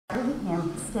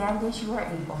Him, stand as you are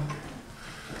able.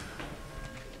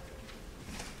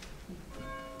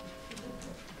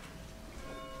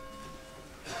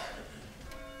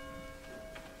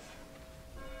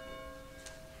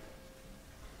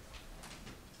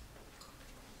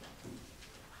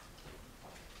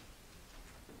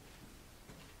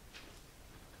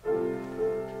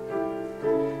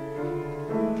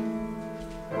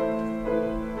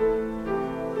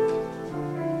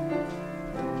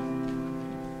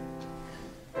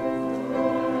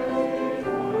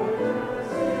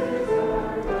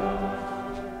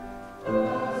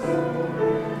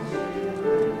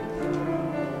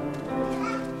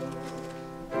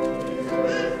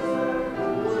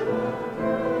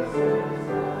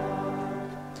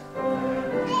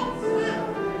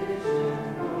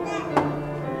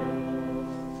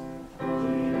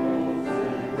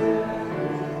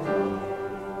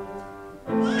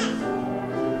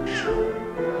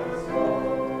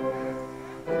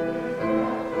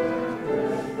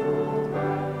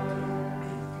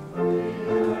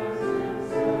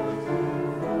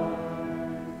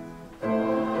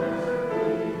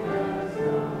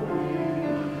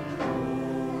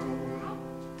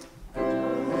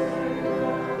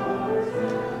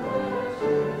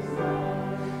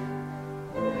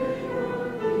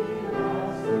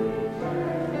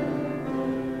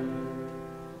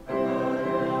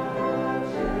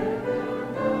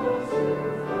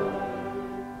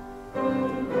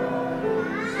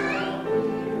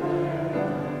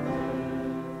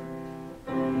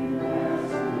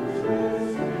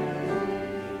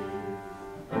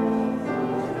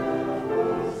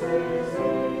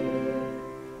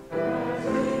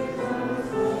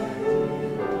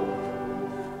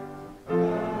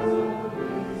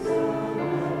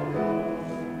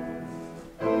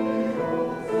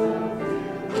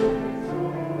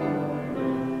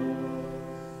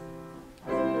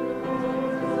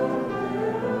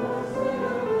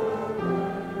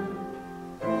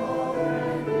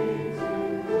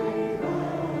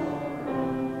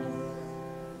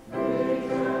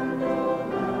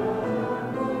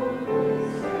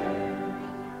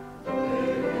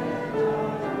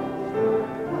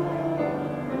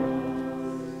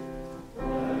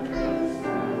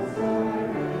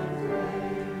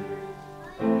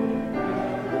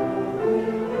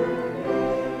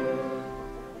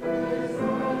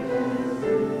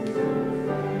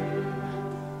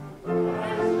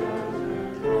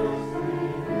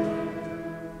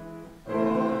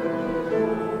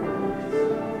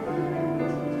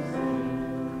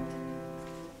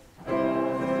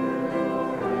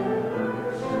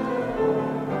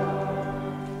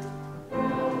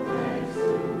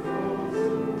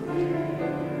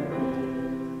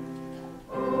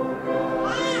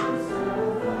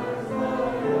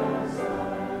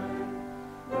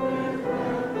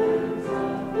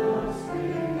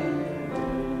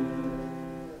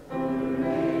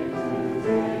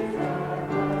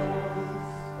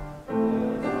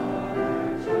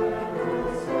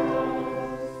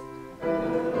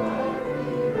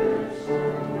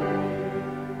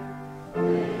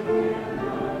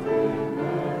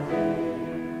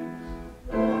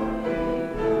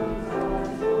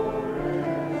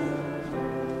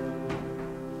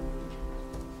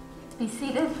 Be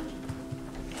seated.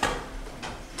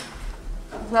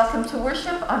 Welcome to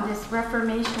worship on this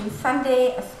Reformation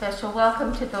Sunday. A special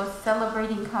welcome to those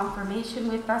celebrating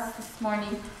confirmation with us this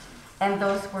morning and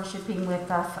those worshiping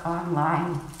with us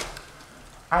online.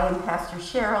 I am Pastor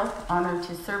Cheryl, honored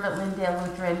to serve at Lyndale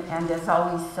Lutheran, and as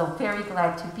always, so very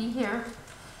glad to be here.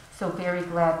 So very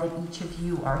glad that each of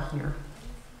you are here.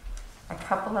 A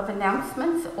couple of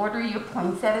announcements. Order your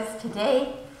poinsettias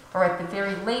today, or at the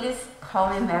very latest,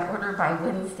 call in that order by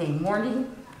Wednesday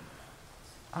morning.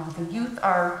 The youth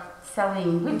are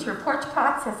selling winter porch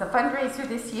pots as a fundraiser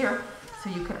this year, so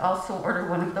you could also order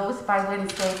one of those by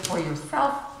Wednesday for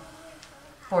yourself,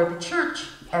 for the church,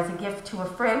 as a gift to a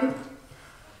friend.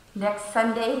 Next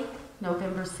Sunday,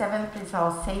 November 7th, is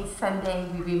All Saints Sunday.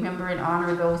 We remember and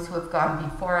honor those who have gone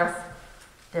before us.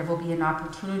 There will be an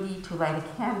opportunity to light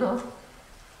a candle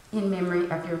in memory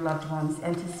of your loved ones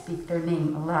and to speak their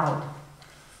name aloud.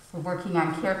 We're working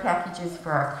on care packages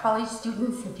for our college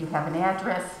students. If you have an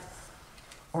address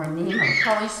or a name of a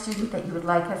college student that you would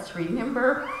like us to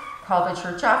remember, call the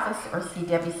church office or see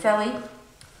Debbie Selly.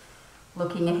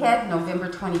 Looking ahead, November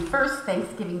 21st,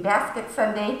 Thanksgiving Basket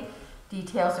Sunday.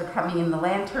 Details are coming in the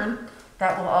lantern.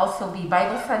 That will also be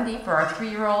Bible Sunday for our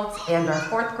 3-year-olds and our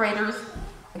 4th graders.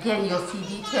 Again, you'll see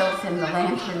details in the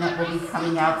lantern that will be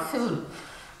coming out soon.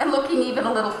 And looking even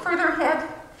a little further ahead,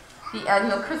 the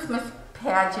annual Christmas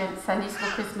pageant, Sunday School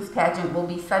Christmas pageant, will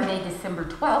be Sunday, December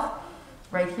 12th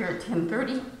right here at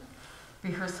 10:30.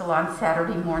 Rehearsal on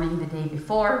Saturday morning the day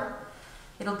before.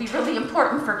 It'll be really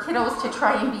important for kiddos to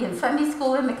try and be in Sunday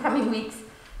school in the coming weeks,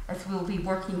 as we'll be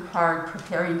working hard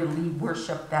preparing to lead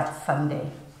worship that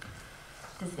Sunday.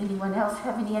 Does anyone else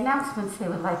have any announcements they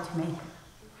would like to make?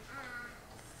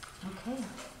 Okay.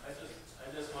 I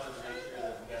just wanted to make sure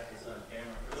that we got this on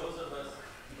camera. For those of us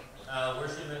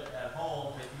worshiping at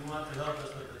home, if you want to help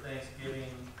us with the Thanksgiving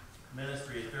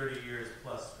ministry 30 years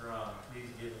plus strong, please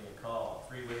give me a call.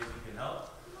 3 ways you can help.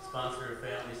 Sponsor a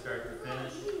family start to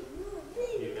finish.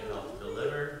 You can help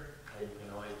deliver, and you can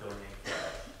always donate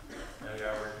cash. Now we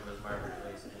are working with Margaret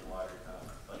Place in Watertown,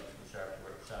 but you can shop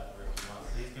wherever you want.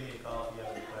 Please give me a call if you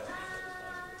have any questions. I just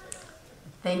wanted to say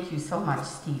that. Thank you so much,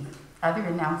 Steve. Other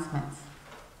announcements.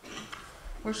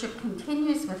 Worship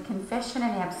continues with confession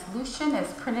and absolution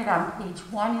as printed on page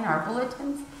 1 in our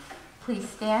bulletins. Please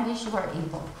stand as you are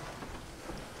able.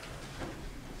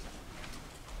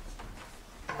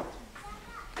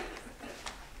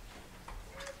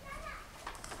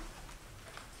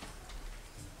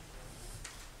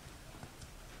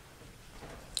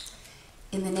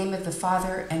 In the name of the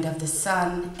Father, and of the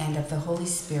Son, and of the Holy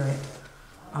Spirit.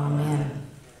 Amen.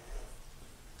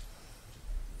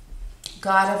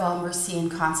 God of all mercy and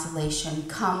consolation,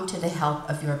 come to the help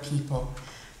of your people,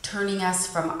 turning us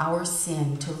from our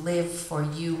sin to live for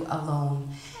you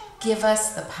alone. Give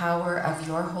us the power of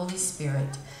your Holy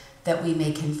Spirit, that we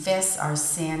may confess our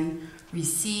sin,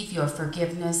 receive your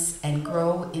forgiveness, and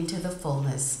grow into the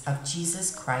fullness of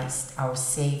Jesus Christ, our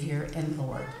Savior and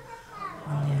Lord.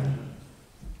 Amen.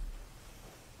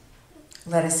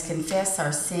 Let us confess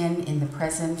our sin in the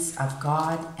presence of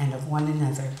God and of one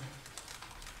another.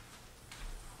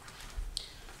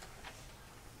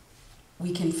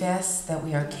 We confess that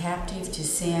we are captive to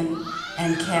sin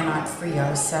and cannot free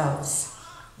ourselves.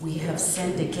 We have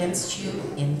sinned against you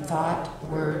in thought,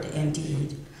 word, and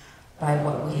deed, by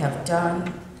what we have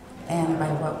done and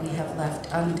by what we have left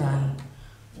undone.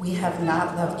 We have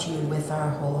not loved you with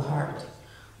our whole heart.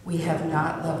 We have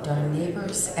not loved our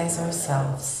neighbors as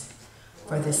ourselves.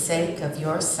 For the sake of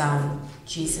your Son,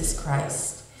 Jesus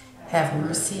Christ, have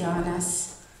mercy on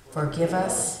us, forgive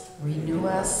us, renew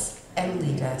us, and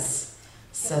lead us,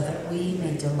 so that we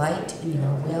may delight in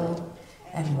your will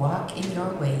and walk in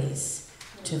your ways,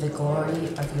 to the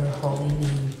glory of your holy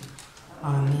name.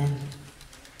 Amen.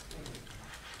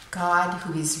 God,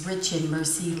 who is rich in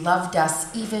mercy, loved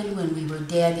us even when we were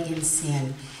dead in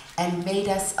sin, and made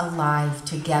us alive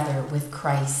together with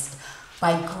Christ.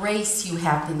 By grace you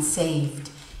have been saved.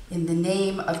 In the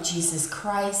name of Jesus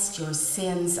Christ, your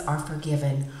sins are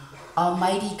forgiven.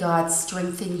 Almighty God,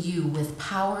 strengthen you with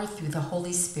power through the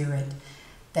Holy Spirit,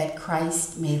 that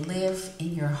Christ may live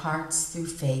in your hearts through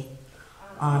faith.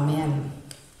 Amen.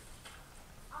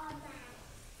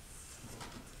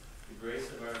 The grace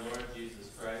of our Lord Jesus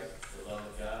Christ, the love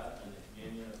of God, and the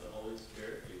communion of the Holy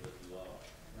Spirit be with you all.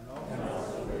 And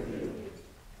also with you.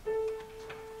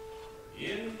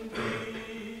 In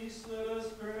peace, let us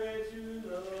pray to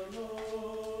the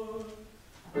Lord.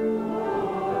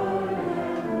 Lord,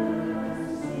 have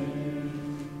mercy.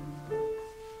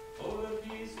 For the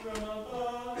peace from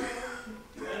above,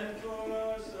 and for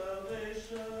our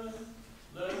salvation,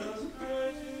 let us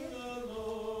pray to the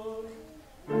Lord.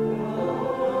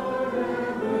 Lord,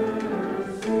 have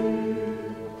mercy.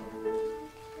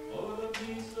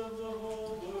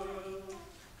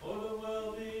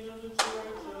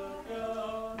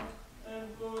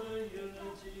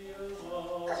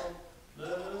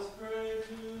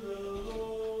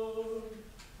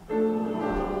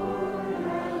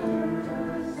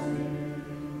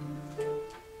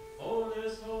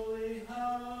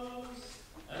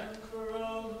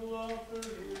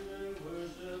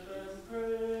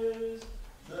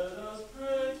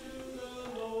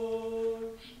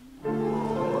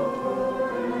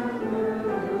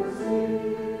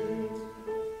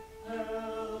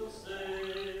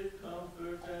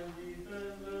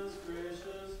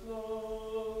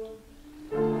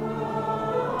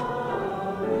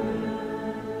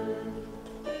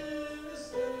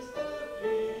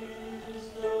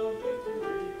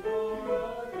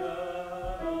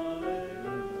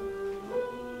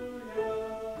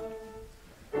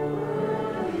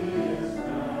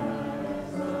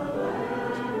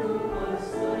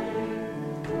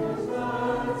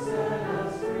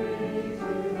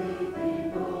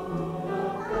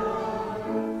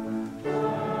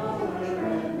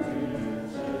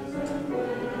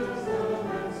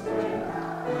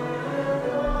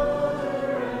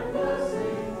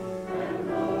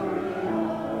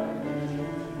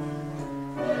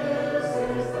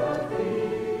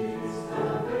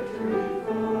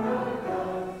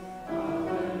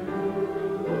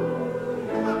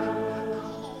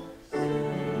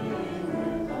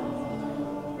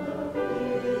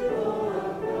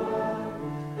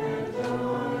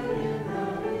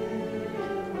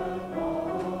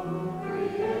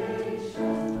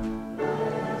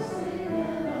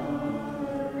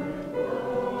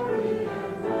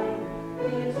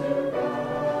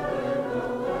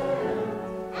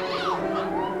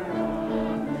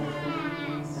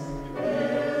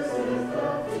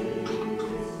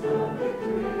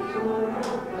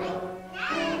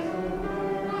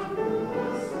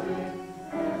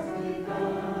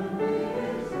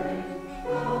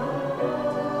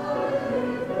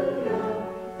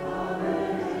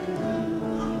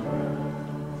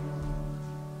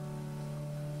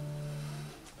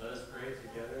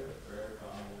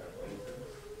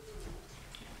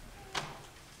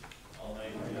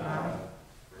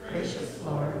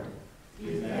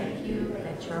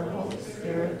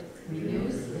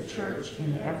 church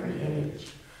in every age.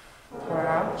 Pour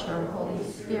out your Holy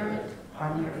Spirit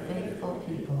on your faithful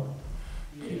people.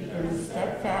 Keep them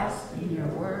steadfast in your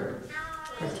word.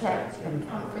 Protect and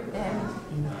comfort them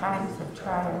in times of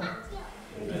trial.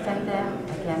 Defend them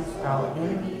against all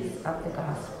enemies of the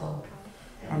gospel.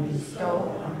 And bestow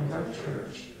on your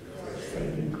church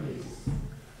saving grace.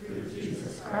 Through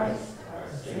Jesus Christ, our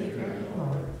Savior and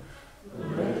Lord, who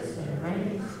lives and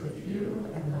reigns with you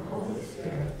and the Holy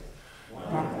Spirit, one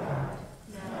God,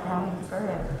 now and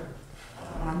forever.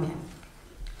 Amen.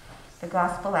 The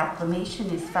Gospel Acclamation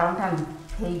is found on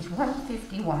page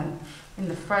 151 in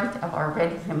the front of our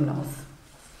red hymnals.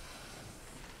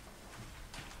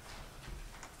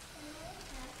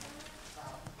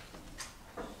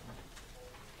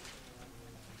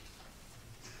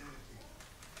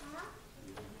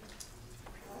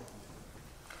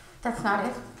 That's not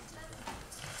it.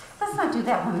 Let's not do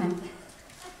that one then.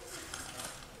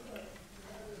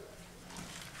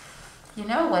 You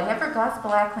know, whatever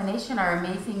gospel acclamation our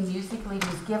amazing music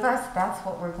leaders give us, that's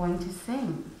what we're going to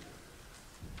sing.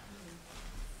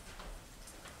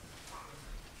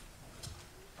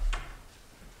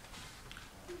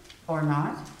 Or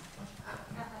not.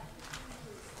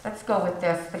 Let's go with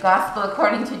this. The Gospel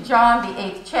according to John, the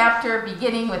 8th chapter,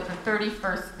 beginning with the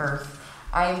 31st verse.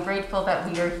 I am grateful that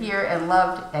we are here and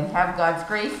loved and have God's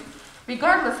grace,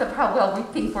 regardless of how well we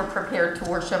think we're prepared to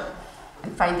worship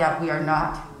and find out we are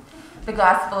not. The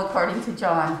Gospel according to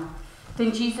John.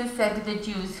 Then Jesus said to the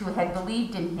Jews who had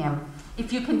believed in him,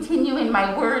 "If you continue in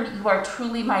my word, you are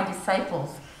truly my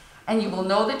disciples, and you will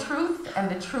know the truth, and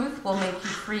the truth will make you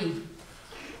free."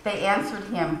 They answered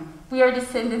him, "We are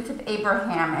descendants of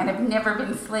Abraham and have never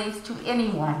been slaves to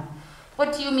anyone.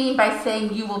 What do you mean by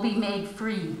saying you will be made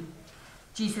free?"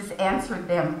 Jesus answered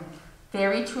them,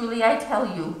 "Very truly I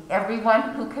tell you, everyone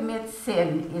who commits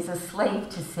sin is a slave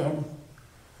to sin.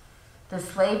 The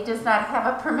slave does not have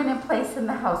a permanent place in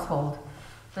the household.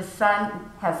 The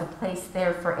Son has a place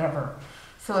there forever.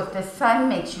 So if the Son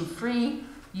makes you free,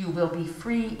 you will be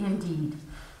free indeed."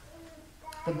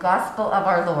 The Gospel of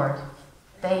our Lord.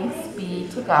 Thanks be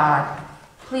to God.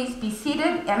 Please be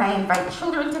seated, and I invite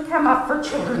children to come up for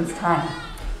children's time.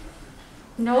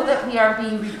 Know that we are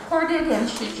being recorded, and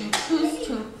should you choose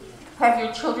to have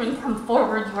your children come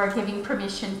forward, you are giving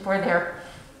permission for their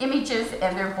images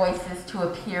and their voices to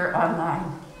appear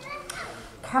online.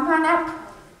 Come on up.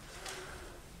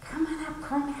 Come on up,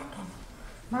 Cormac and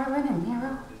Marlon and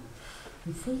Miro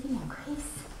and Sadie and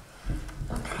Grace.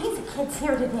 All kinds of kids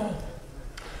here today.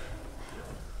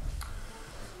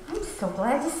 I'm so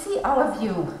glad to see all of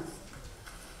you.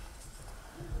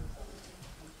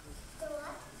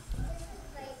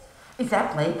 Is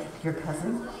that Blake, your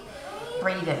cousin?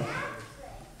 Braden.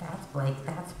 That's Blake,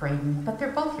 that's Braden. But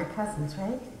they're both your cousins,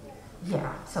 right?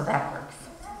 Yeah, so that works.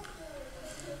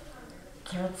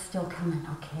 Garrett's still coming.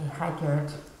 Okay, hi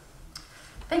Garrett.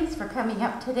 Thanks for coming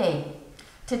up today.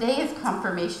 Today is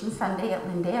Confirmation Sunday at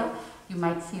Lyndale. You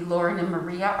might see Lauren and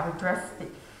Maria are dressed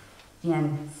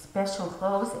in special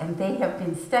clothes, and they have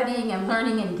been studying and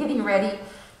learning and getting ready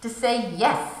to say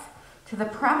yes to the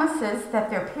promises that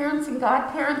their parents and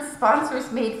godparents,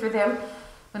 sponsors made for them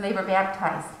when they were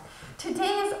baptized.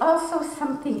 Today is also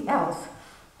something else.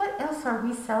 What else are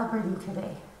we celebrating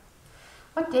today?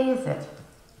 What day is it?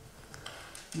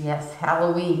 Yes,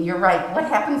 Halloween. You're right. What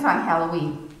happens on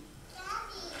Halloween?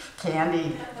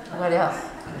 Candy. What else?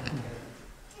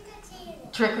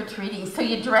 Trick-or-treating. Trick-or-treating. So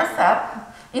you dress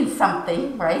up in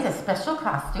something, right? A special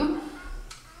costume.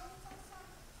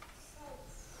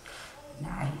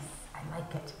 Nice. I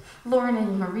like it. Lauren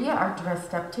and Maria are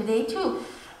dressed up today too.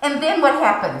 And then what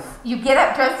happens? You get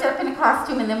up dressed up in a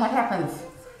costume, and then what happens?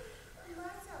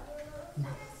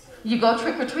 You go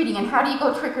trick-or-treating. And how do you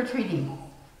go trick-or-treating?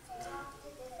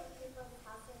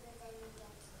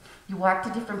 You walk to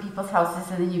different people's houses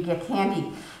and then you get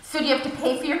candy. So do you have to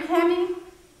pay for your candy?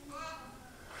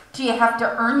 Do you have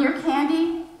to earn your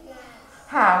candy?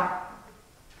 How?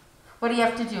 What do you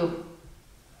have to do?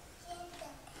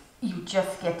 You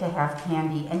just get to have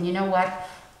candy. And you know what?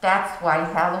 That's why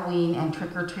Halloween and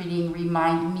trick-or-treating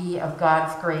remind me of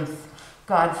God's grace,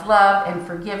 God's love and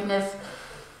forgiveness.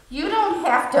 You don't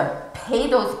have to pay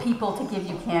those people to give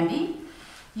you candy.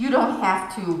 You don't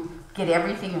have to get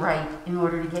everything right in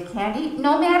order to get candy,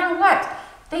 no matter what.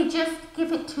 They just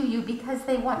give it to you because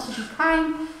they want to be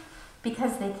kind,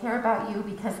 because they care about you,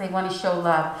 because they want to show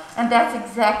love. And that's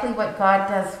exactly what God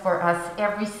does for us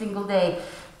every single day.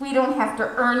 We don't have to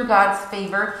earn God's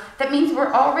favor. That means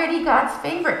we're already God's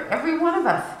favorite, every one of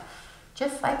us.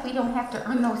 Just like we don't have to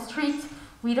earn those treats,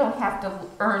 we don't have to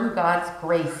earn God's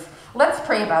grace. Let's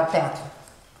pray about that.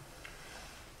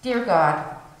 Dear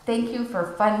God, Thank you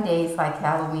for fun days like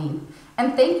Halloween.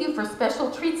 And thank you for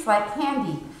special treats like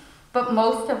candy. But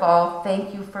most of all,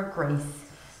 thank you for grace,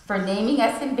 for naming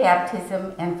us in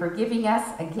baptism and forgiving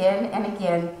us again and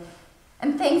again.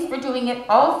 And thanks for doing it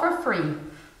all for free,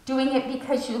 doing it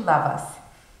because you love us.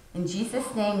 In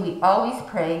Jesus' name we always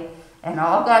pray, and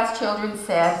all God's children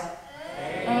said,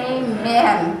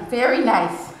 Amen. Very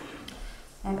nice.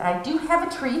 And I do have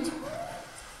a treat.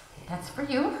 That's for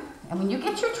you. And when you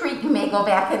get your treat, you may go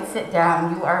back and sit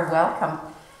down. You are welcome.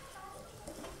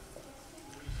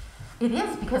 It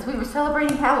is, because we were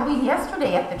celebrating Halloween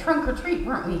yesterday at the trunk or treat,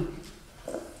 weren't we?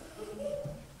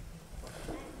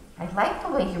 I like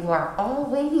the way you are all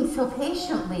waiting so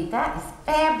patiently. That is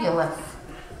fabulous.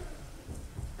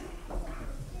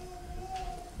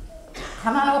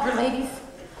 Come on over, ladies.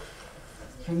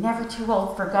 You're never too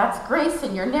old for God's grace,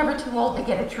 and you're never too old to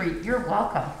get a treat. You're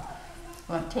welcome.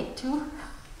 You want to take two?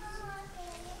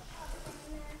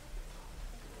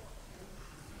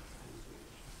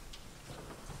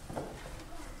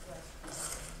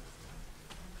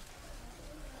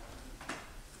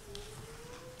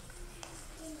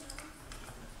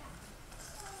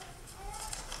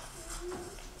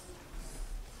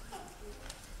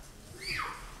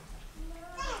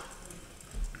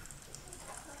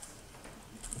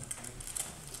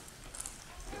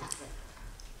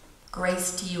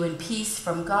 Grace to you and peace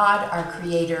from God, our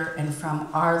Creator, and from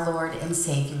our Lord and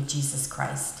Savior, Jesus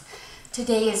Christ.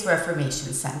 Today is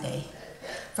Reformation Sunday.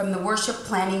 From the Worship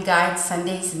Planning Guide,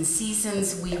 Sundays and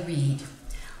Seasons, we read,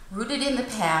 rooted in the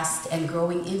past and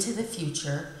growing into the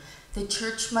future, the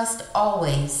church must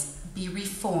always be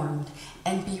reformed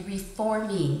and be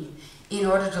reforming in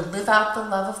order to live out the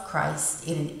love of Christ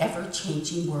in an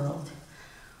ever-changing world.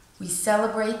 We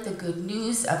celebrate the good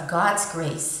news of God's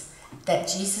grace, that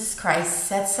Jesus Christ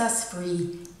sets us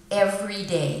free every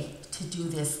day to do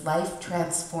this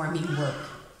life-transforming work.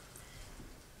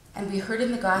 And we heard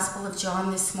in the Gospel of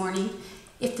John this morning,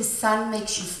 if the Son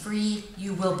makes you free,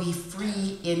 you will be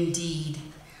free indeed.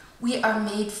 We are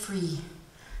made free,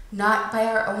 not by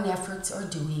our own efforts or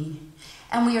doing,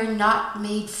 and we are not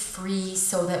made free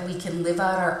so that we can live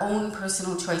out our own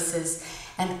personal choices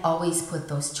and always put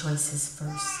those choices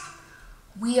first.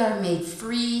 We are made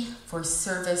free for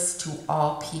service to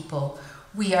all people.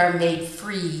 We are made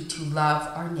free to love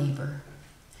our neighbor.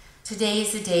 Today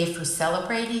is a day for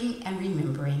celebrating and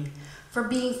remembering, for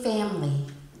being family,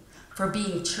 for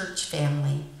being church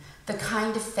family, the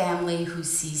kind of family who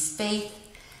sees faith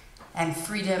and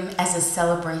freedom as a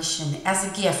celebration, as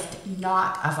a gift,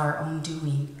 not of our own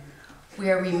doing. We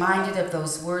are reminded of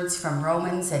those words from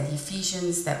Romans and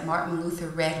Ephesians that Martin Luther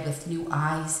read with new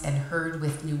eyes and heard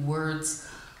with new words,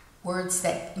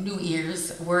 new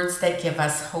ears, words that give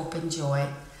us hope and joy.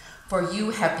 For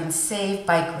you have been saved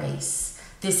by grace.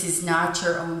 This is not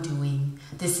your own doing.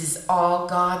 This is all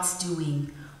God's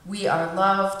doing. We are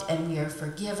loved and we are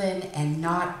forgiven, and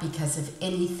not because of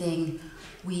anything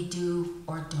we do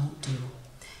or don't do.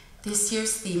 This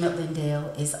year's theme at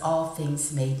Lyndale is all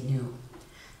things made new.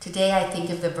 Today I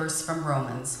think of the verse from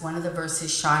Romans, one of the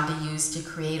verses Shonda used to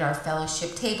create our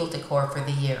fellowship table decor for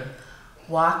the year.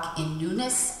 Walk in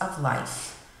newness of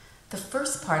life. The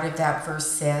first part of that verse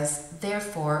says,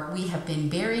 therefore we have been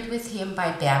buried with him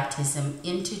by baptism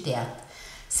into death,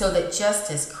 so that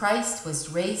just as Christ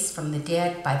was raised from the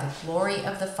dead by the glory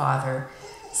of the Father,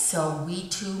 so we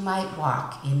too might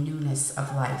walk in newness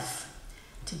of life.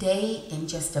 Today, in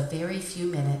just a very few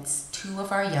minutes, 2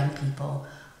 of our young people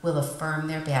will affirm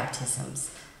their baptisms.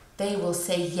 They will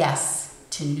say yes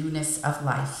to newness of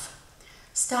life.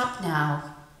 Stop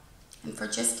now and for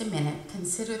just a minute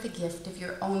consider the gift of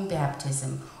your own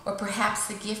baptism, or perhaps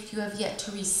the gift you have yet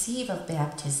to receive of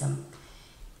baptism.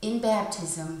 In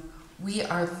baptism, we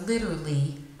are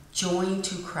literally joined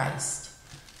to Christ,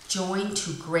 joined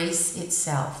to grace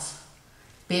itself,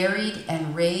 buried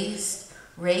and raised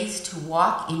to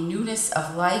walk in newness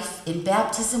of life. In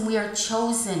baptism, we are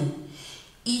chosen.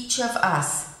 Each of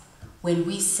us, when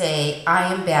we say,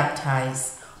 I am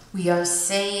baptized, we are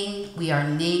saying, we are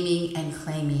naming and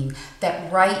claiming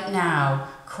that right now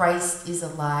Christ is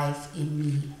alive in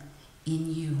me,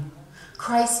 in you.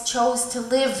 Christ chose to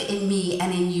live in me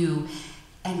and in you,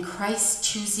 and Christ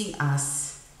choosing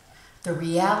us. The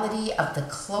reality of the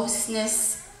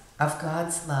closeness of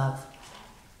God's love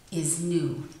is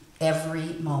new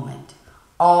every moment.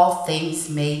 All things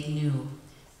made new.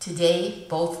 Today,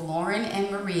 both Lauren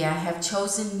and Maria have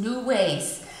chosen new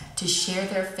ways to share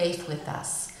their faith with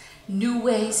us, new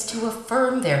ways to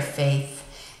affirm their faith,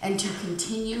 and to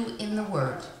continue in the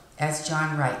Word. As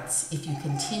John writes, if you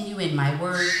continue in my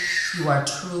word, you are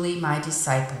truly my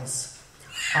disciples.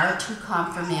 Our 2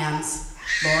 confirmands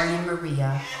Lauren and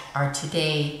Maria, are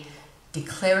today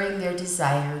declaring their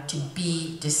desire to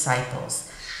be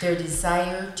disciples, their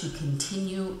desire to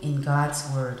continue in God's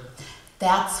word.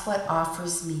 That's what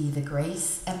offers me the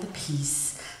grace and the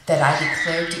peace that I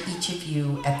declared to each of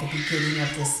you at the beginning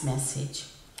of this message.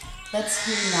 Let's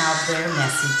hear now their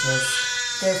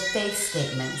messages, their faith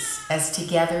statements, as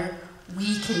together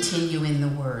we continue in the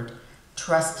word,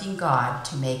 trusting God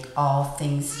to make all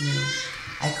things new.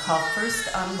 I call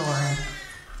first on Lauren.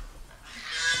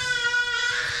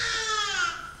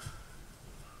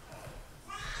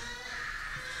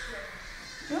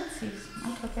 Oopsies,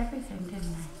 I took everything,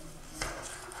 didn't I?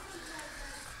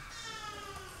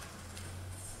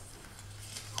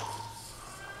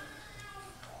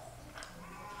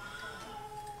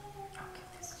 Okay,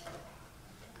 this too.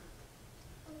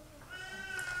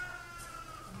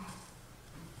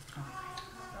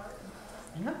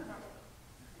 Yep.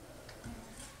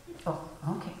 Oh,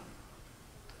 okay.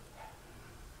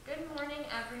 Good morning,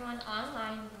 everyone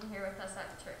online and here with us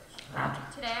at church. Loud.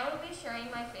 Today I will be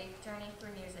sharing my faith journey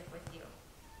through music with you.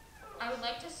 I would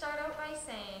like to start out by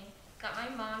saying that my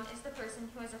mom is the person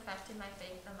who has affected my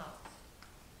faith the most.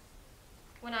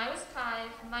 When I was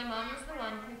 5, my mom was the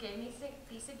one who gave me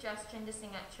the suggestion to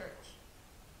sing at church.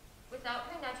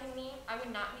 Without her nudging me, I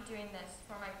would not be doing this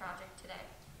for my project today.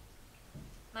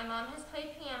 My mom has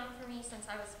played piano for me since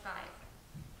I was 5.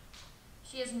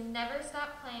 She has never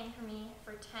stopped playing for me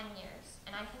for 10 years,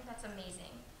 and I think that's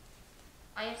amazing.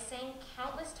 I have sang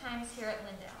countless times here at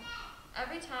Lyndale.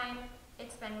 Every time,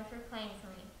 it's been with her playing for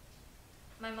me.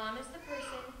 My mom is the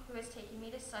person who has taken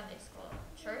me to Sunday school,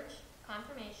 church,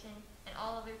 confirmation, and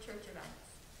all other church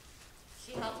events.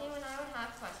 She helped me when I would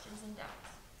have questions and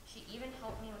doubts. She even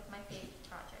helped me with my faith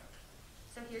project.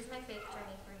 So here's my faith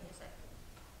journey through music.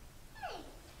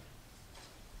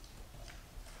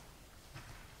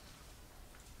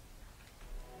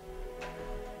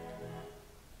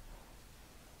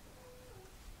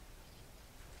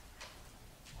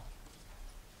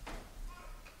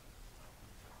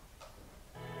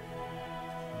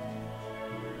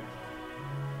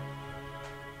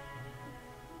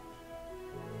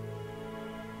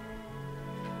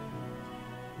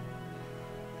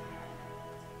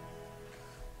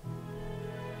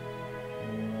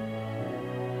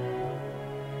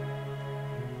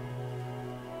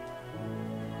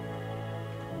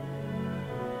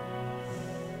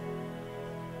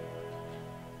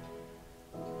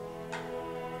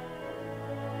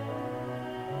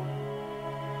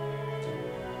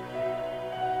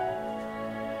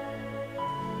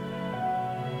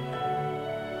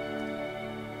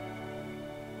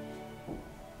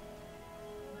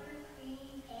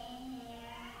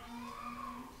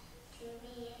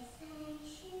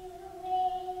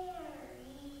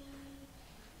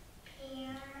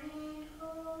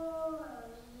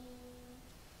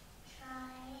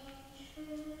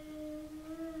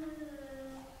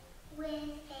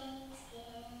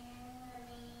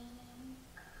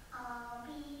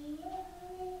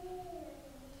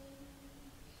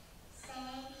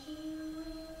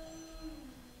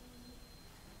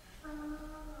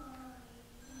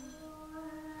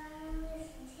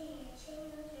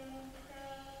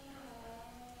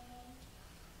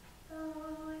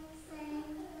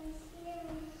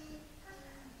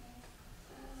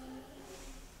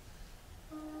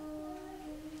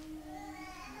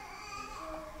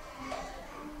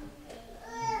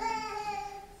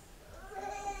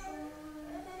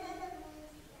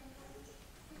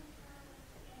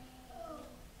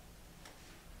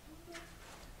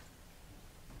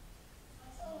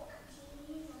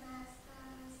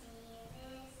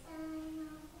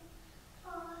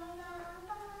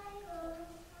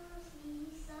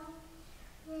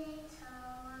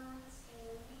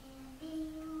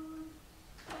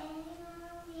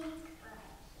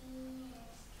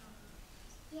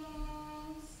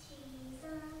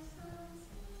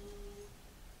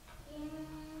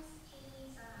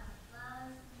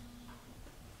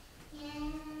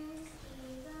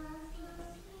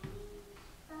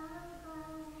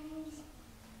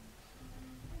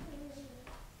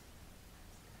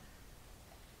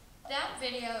 That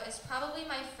video is probably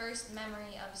my first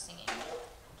memory of singing.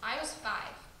 I was 5,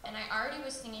 and I already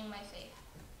was singing my faith.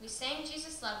 We sang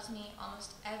Jesus Loves Me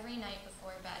almost every night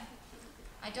before bed.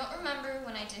 I don't remember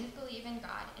when I didn't believe in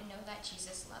God and know that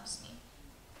Jesus loves me.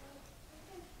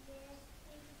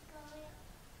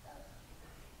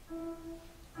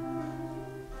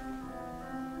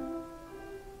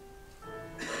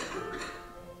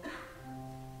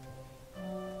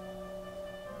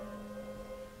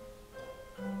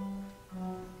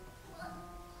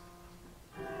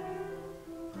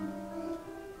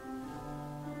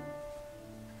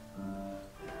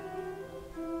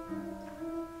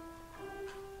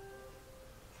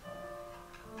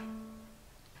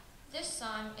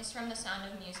 song is from The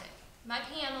Sound of Music. My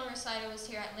piano recital was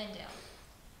here at Lyndale.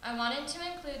 I wanted to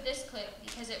include this clip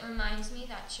because it reminds me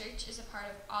that church is a part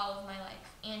of all of my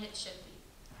life, and it should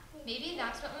be. Maybe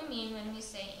that's what we mean when we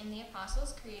say in the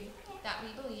Apostles' Creed that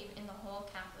we believe in the whole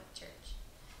Catholic Church.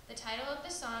 The title of the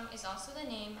song is also the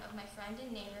name of my friend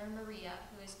and neighbor, Maria,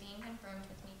 who is being confirmed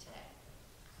with me today.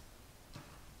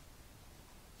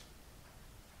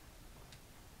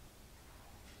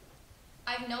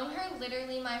 I've known her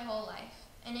literally my whole life,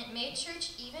 and it made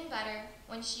church even better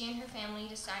when she and her family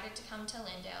decided to come to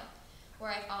Lyndale,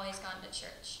 where I've always gone to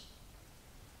church.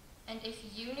 And if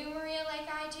you knew Maria like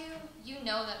I do, you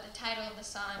know that the title of the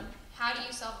song, How Do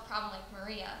You Solve a Problem Like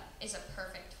Maria, is a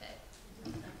perfect fit.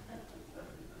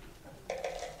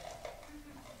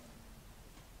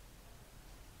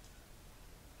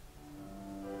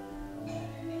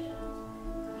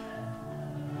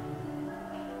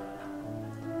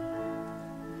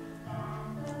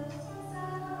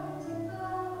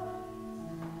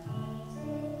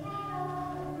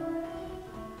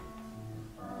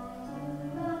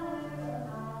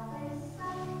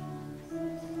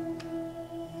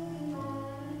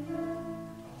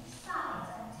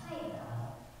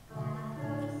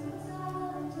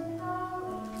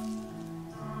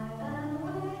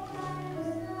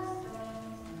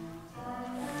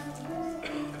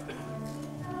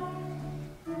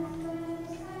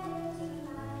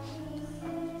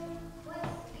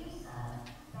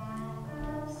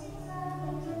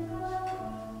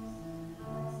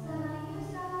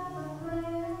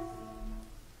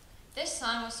 This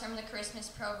song was from the Christmas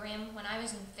program when I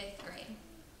was in 5th grade.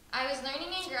 I was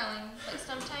learning and growing, but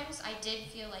sometimes I did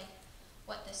feel like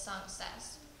what this song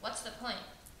says. What's the point?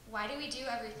 Why do we do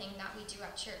everything that we do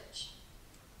at church?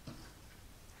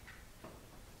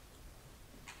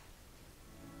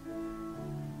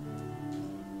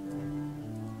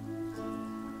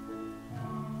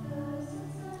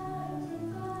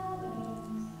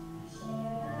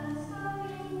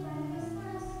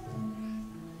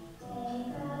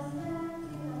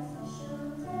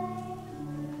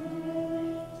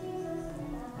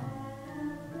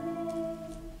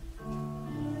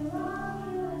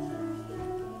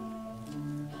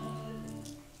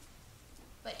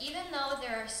 Even though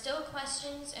there are still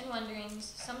questions and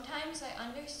wonderings, sometimes I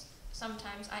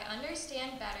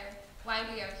understand better why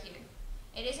we are here.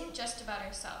 It isn't just about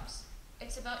ourselves.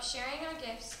 It's about sharing our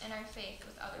gifts and our faith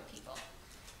with other people.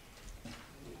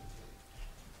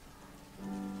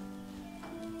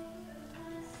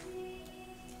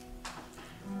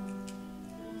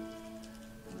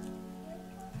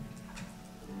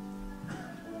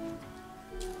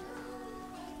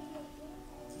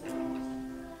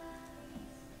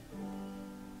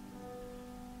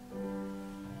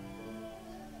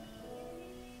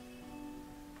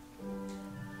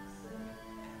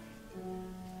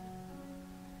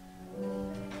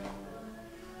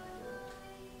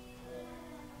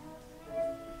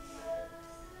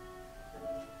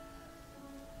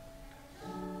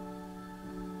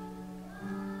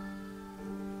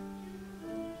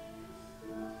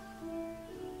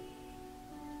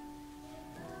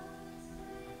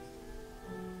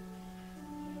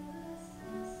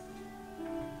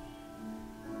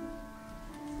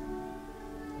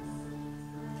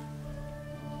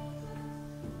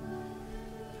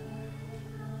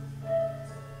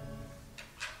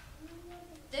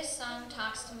 This song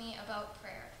talks to me about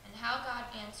prayer and how God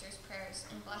answers prayers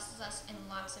and blesses us in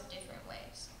lots of different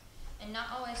ways, and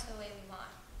not always the way we want.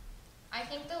 I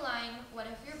think the line, "What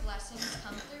if your blessings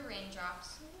come through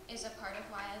raindrops," is a part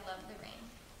of why I love the rain.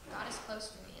 God is close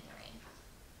to me in the rain.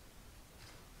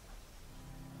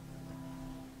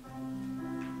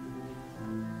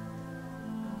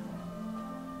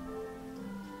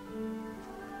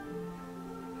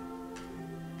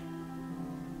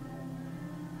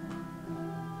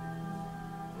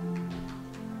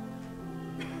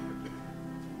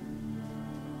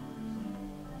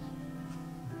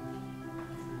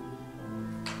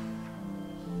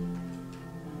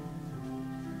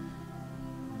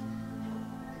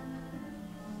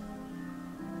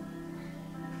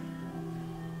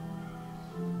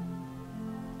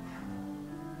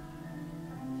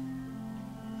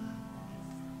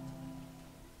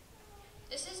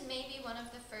 This is maybe one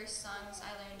of the first songs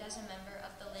I learned as a member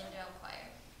of the Lyndale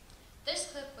Choir. This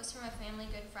clip was from a Family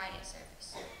Good Friday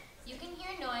service. You can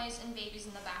hear noise and babies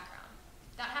in the background.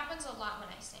 That happens a lot when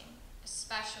I sing,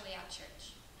 especially at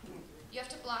church. You have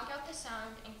to block out the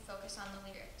sound and focus on the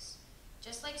lyrics.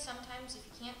 Just like sometimes if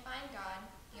you can't find God,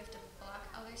 you have to block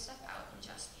other stuff out and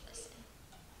just listen.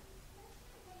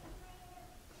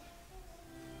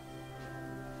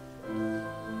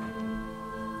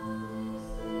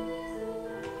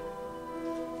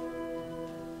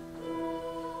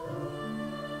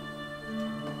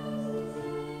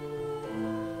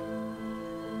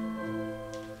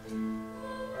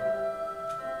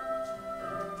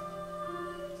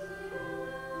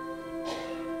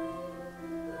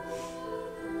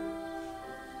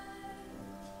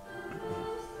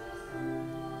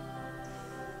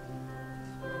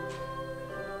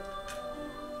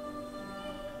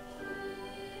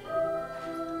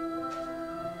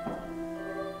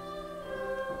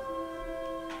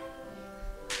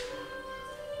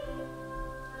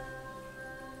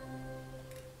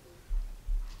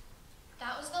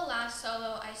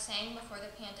 sang before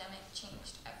the pandemic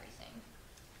changed everything.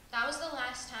 That was the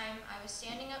last time I was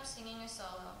standing up singing a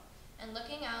solo and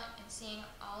looking out and seeing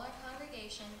all our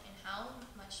congregation and how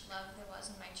much love there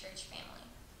was in my church family.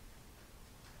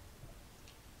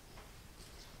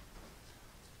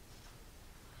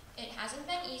 It hasn't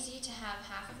been easy to have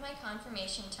half of my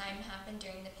confirmation time happen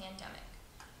during the pandemic.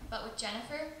 But with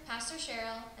Jennifer, Pastor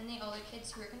Cheryl, and the older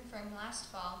kids who were confirmed last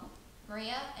fall,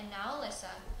 Maria, and now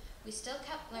Alyssa, we still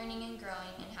kept learning and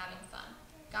growing and having fun.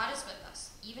 God is with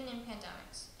us, even in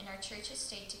pandemics, and our church has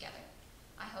stayed together.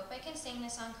 I hope I can sing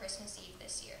this on Christmas Eve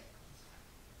this year.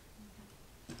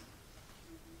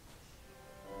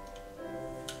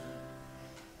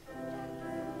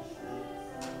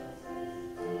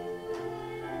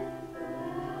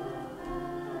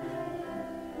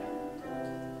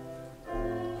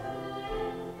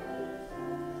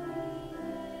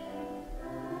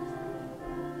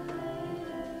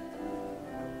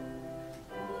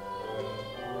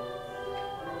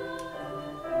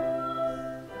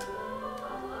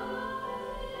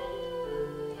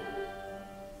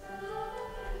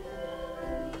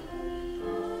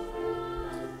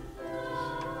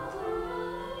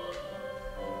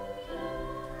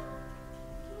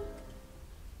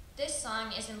 This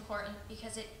song is important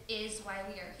because it is why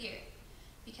we are here.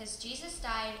 Because Jesus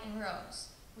died and rose,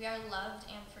 we are loved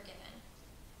and forgiven.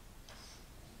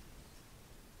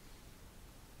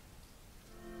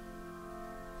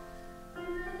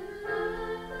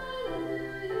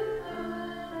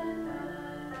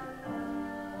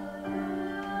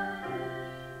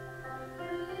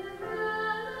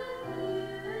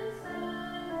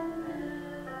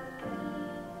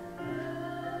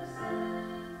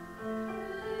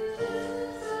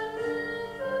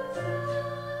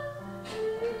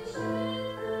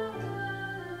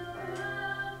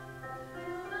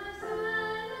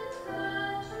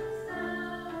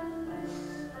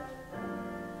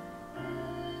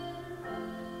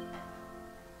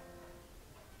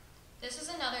 This is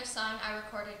another song I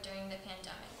recorded during the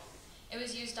pandemic. It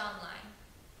was used online.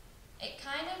 It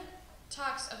kind of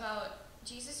talks about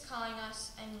Jesus calling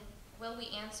us and will we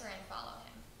answer and follow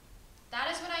him.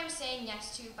 That is what I'm saying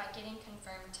yes to by getting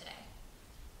confirmed today.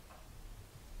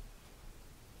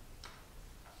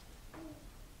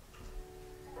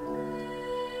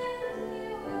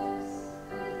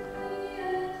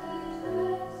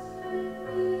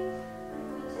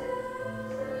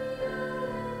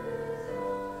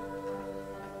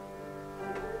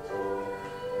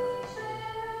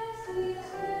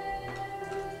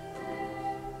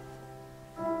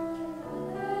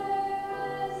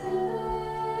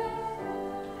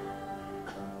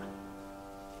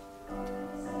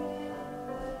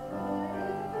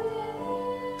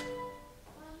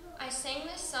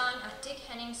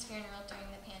 Funeral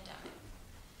during the pandemic,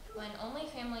 when only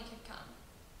family could come.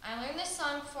 I learned this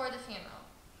song for the funeral.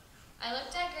 I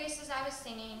looked at Grace as I was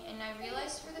singing, and I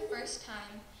realized for the first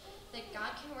time that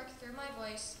God can work through my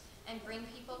voice and bring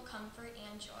people comfort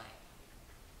and joy.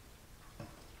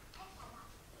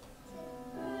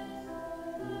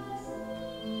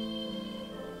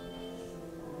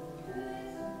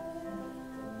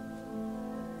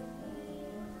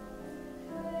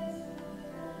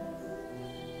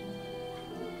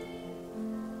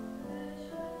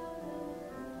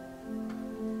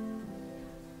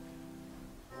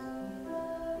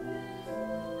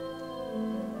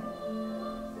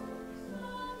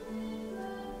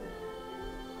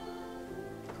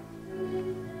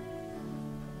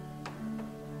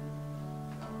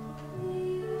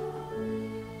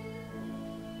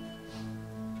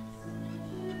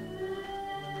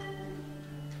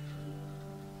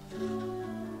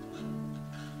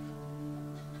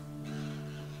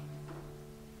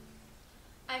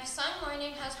 I've sung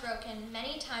Morning Has Broken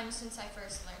many times since I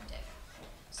first learned it.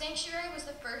 Sanctuary was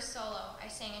the first solo I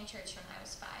sang in church when I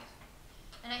was 5,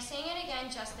 and I sang it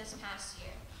again just this past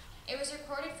year. It was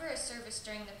recorded for a service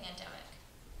during the pandemic.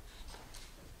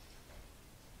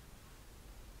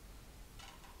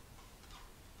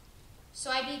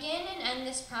 So I begin and end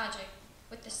this project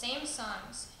with the same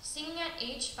songs. Singing at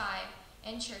age 5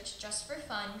 in church just for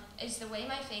fun is the way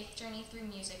my faith journey through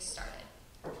music started.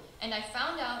 And I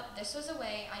found out this was a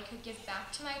way I could give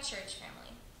back to my church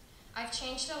family. I've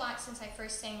changed a lot since I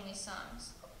first sang these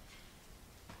songs,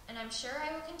 and I'm sure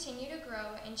I will continue to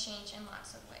grow and change in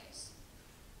lots of ways.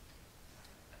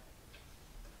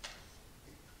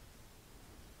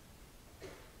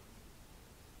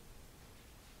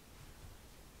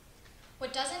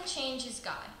 What doesn't change is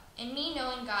God, and me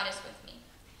knowing God is with me.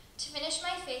 To finish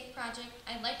my faith project,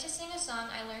 I'd like to sing a song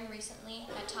I learned recently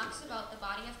that talks about the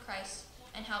body of Christ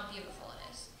and how beautiful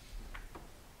it is.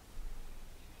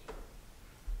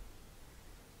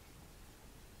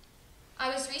 I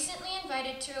was recently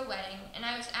invited to a wedding, and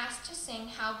I was asked to sing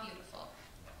How Beautiful.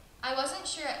 I wasn't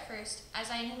sure at first, as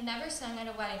I had never sung at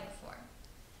a wedding before.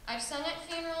 I've sung at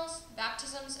funerals,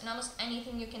 baptisms, and almost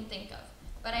anything you can think of,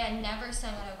 but I had never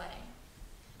sung at a wedding.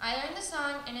 I learned the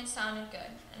song, and it sounded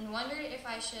good, and wondered if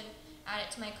I should add it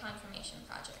to my confirmation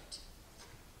project.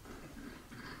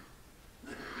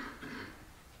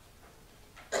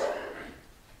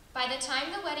 By the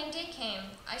time the wedding day came,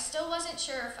 I still wasn't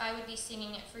sure if I would be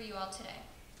singing it for you all today.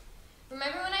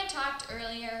 Remember when I talked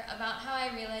earlier about how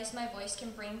I realized my voice can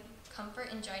bring comfort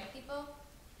and joy to people?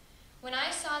 When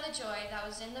I saw the joy that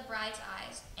was in the bride's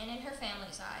eyes and in her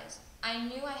family's eyes, I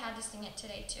knew I had to sing it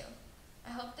today too.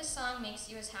 I hope this song makes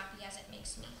you as happy as it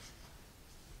makes me.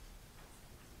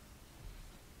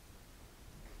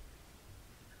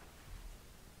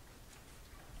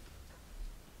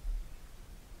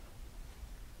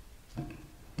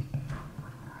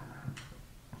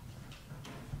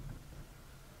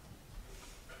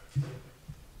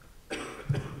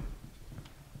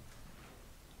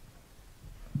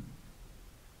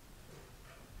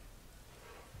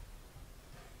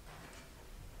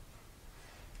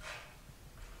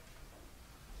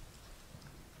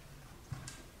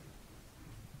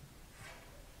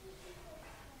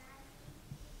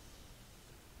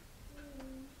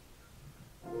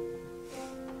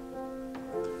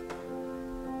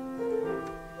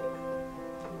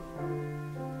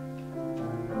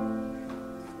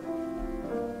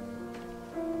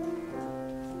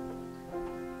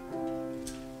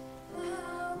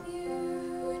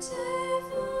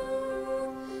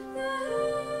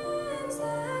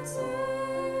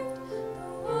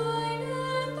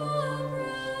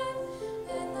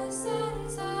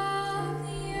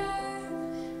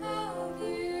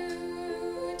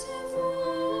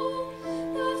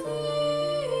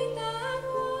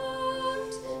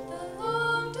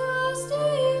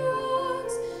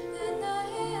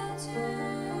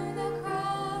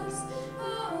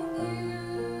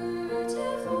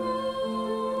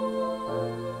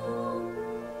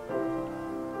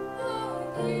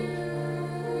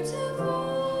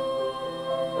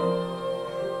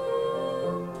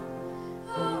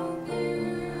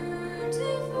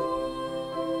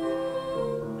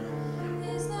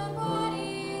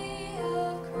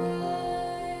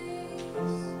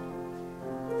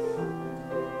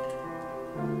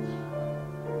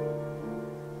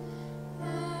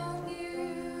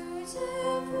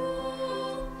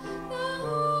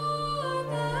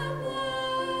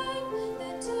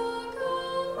 That took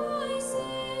all my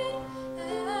sin.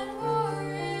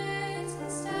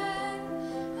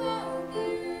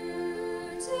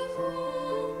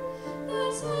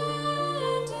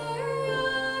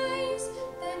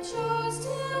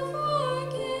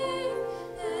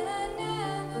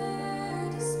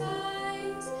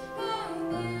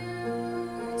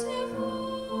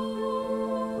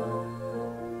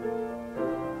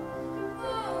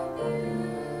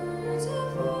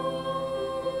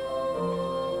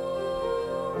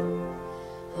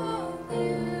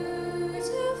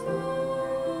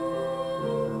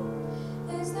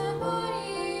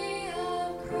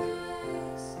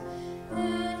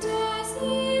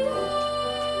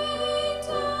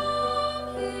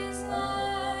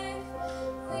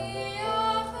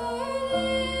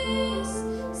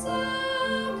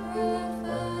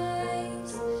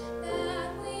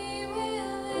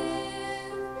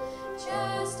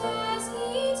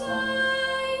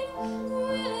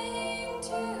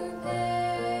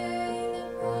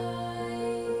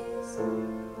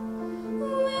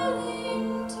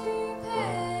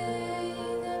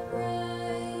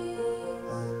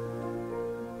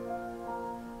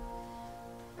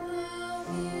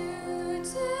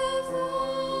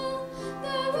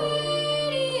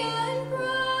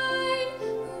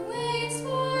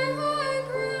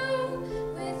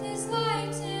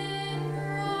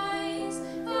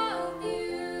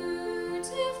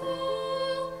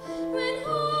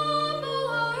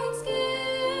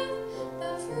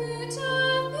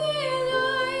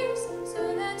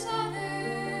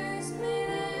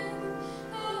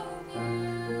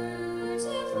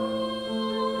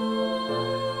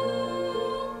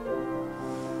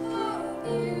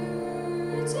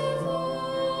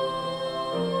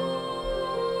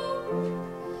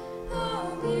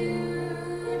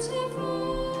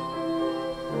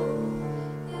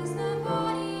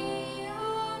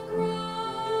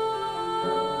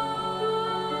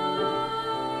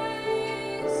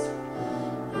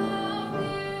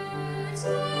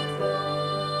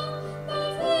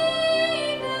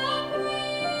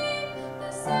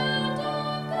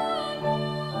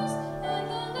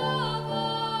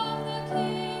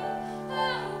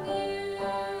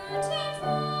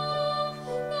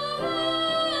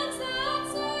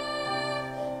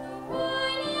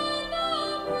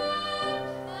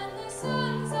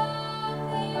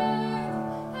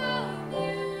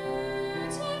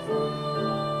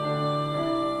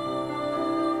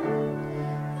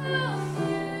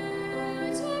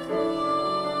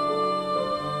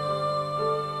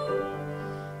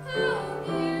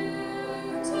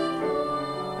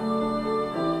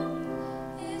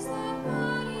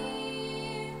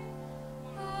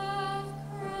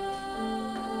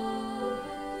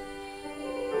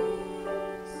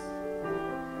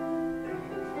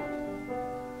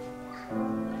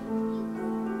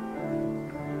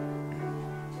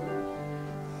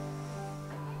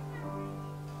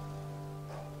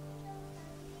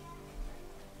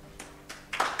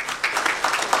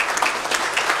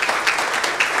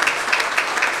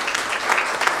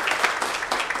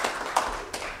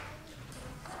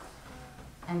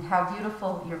 and how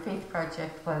beautiful your faith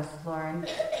project was, Lauren.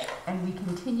 And we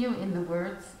continue in the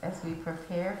words as we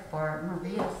prepare for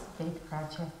Maria's faith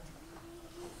project.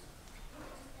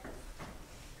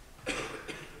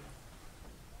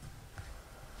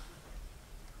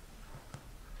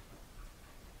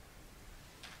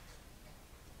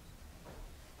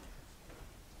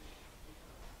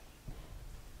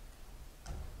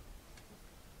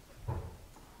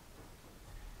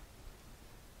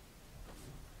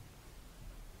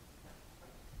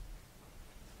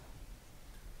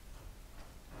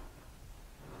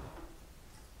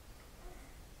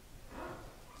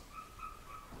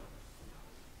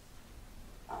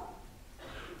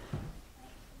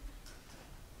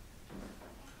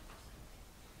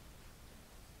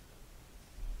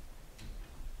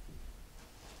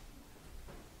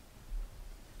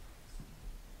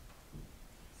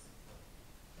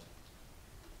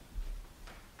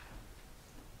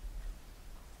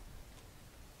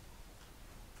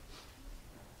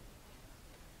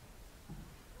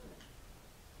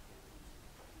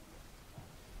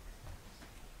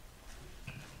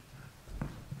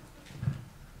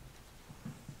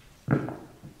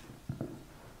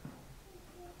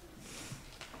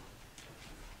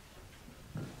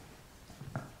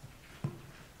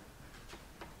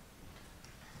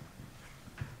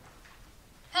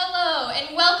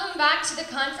 And welcome back to the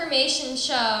confirmation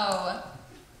show.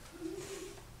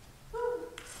 Woo,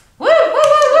 woo, woo, woo,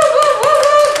 woo, woo,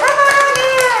 woo, come on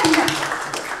in!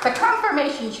 The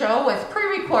confirmation show was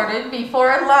pre-recorded before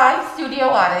a live studio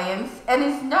audience and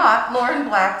is not Lauren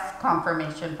Black's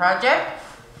confirmation project.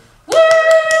 Woo!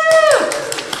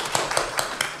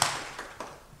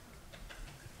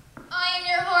 I am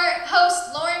your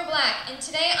host, Lauren Black, and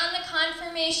today on the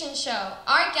confirmation show,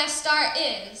 our guest star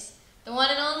is the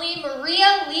one and only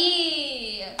Maria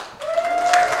Lee.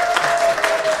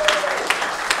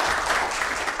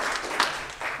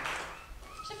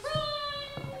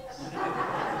 Surprise!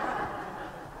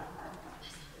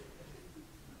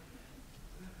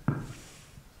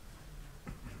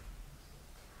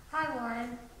 Hi,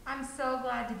 Lauren. I'm so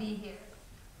glad to be here.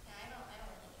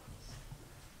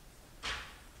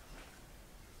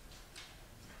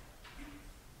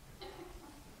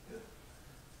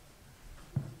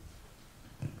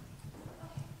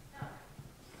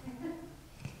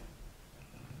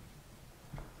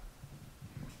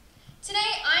 Today,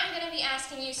 I'm going to be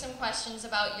asking you some questions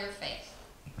about your faith.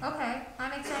 Okay,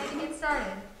 I'm excited to get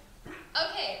started.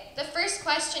 Okay, the first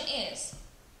question is,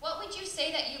 what would you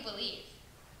say that you believe?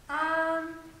 I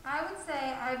would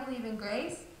say I believe in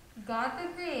grace, God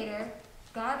the Creator,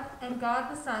 God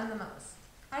the Son the most.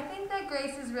 I think that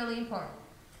grace is really important.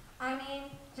 I mean,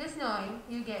 just knowing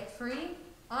you get free,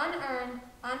 unearned,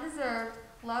 undeserved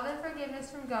love and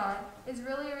forgiveness from God is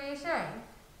really reassuring.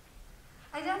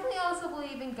 I definitely also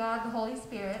believe in God the Holy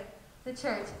Spirit, the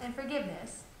church, and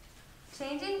forgiveness.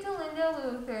 Changing to Lyndale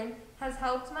Lutheran has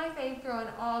helped my faith grow in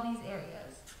all these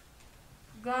areas.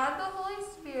 God the Holy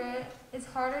Spirit is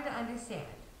harder to understand.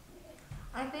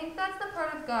 I think that's the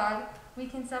part of God we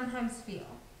can sometimes feel.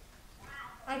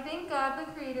 I think God the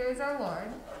Creator is our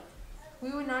Lord.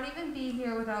 We would not even be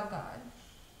here without God.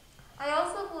 I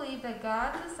also believe that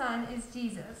God the Son is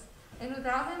Jesus, and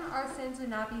without him our sins would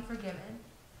not be forgiven.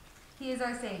 He is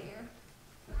our Savior.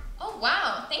 Oh,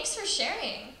 wow. Thanks for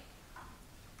sharing.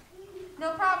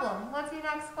 No problem. What's your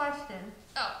next question?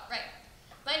 Oh, right.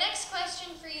 My next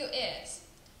question for you is,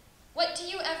 what do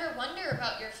you ever wonder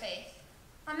about your faith?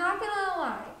 I'm not gonna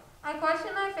lie. I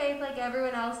question my faith like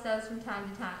everyone else does from time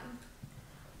to time.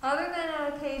 Other than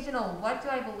an occasional what do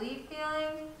I believe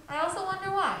feeling, I also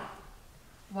wonder why.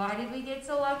 Why did we get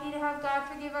so lucky to have God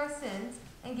forgive our sins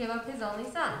and give up his only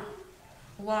Son?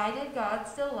 Why did God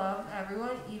still love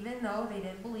everyone even though they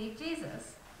didn't believe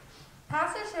Jesus?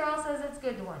 Pastor Cheryl says it's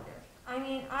good to wonder. I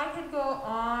mean, I could go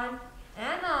on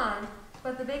and on,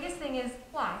 but the biggest thing is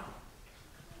why?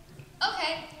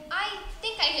 Okay, I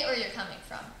think I get where you're coming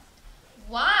from.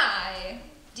 Why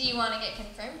do you want to get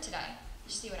confirmed today?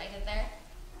 You see what I did there?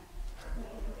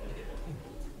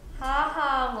 Ha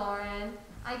ha, Lauren.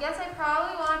 I guess I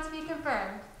probably want to be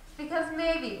confirmed because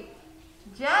maybe,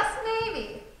 just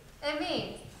maybe, it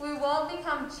means we won't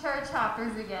become church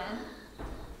hoppers again.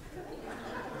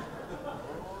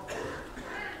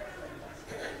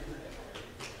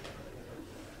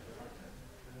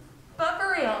 But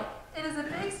for real, it is a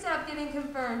big step getting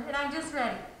confirmed, and I'm just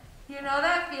ready. You know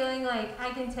that feeling like I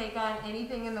can take on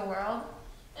anything in the world?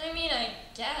 I mean, I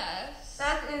guess.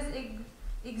 That is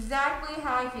exactly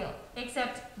how I feel,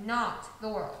 except not the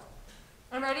world.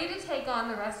 I'm ready to take on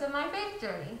the rest of my faith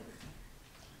journey.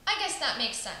 I guess that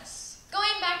makes sense.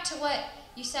 Going back to what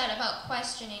you said about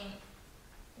questioning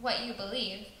what you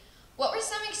believe, what were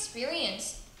some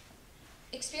experiences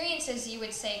you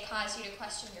would say caused you to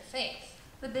question your faith?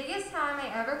 The biggest time I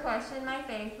ever questioned my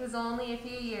faith was only a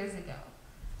few years ago.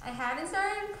 I hadn't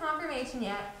started confirmation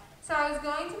yet, so I was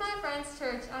going to my friend's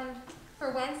church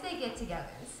for Wednesday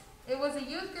get-togethers. It was a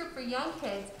youth group for young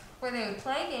kids where they would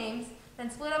play games,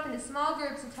 then split up into small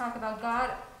groups to talk about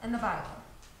God and the Bible.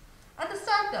 At the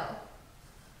start, though,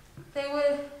 they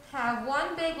would have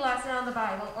one big lesson on the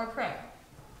Bible or prayer.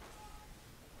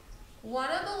 One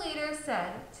of the leaders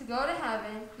said to go to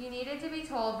heaven, you needed to be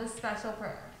told this special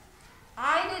prayer.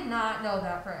 I did not know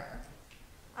that prayer.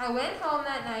 I went home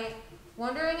that night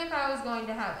wondering if I was going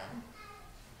to heaven.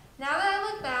 Now that I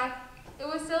look back, it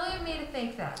was silly of me to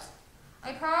think that.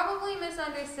 I probably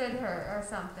misunderstood her or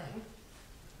something.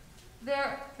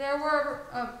 There were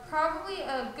probably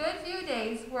a good few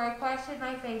days where I questioned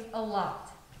my faith a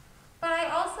lot. But I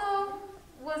also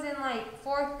was in like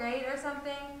 4th grade or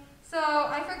something, so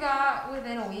I forgot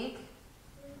within a week.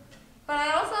 But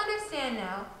I also understand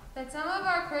now that some of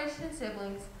our Christian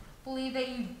siblings believe that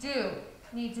you do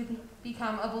need to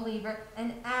become a believer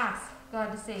and ask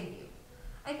God to save you.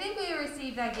 I think we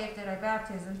receive that gift at our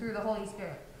baptism through the Holy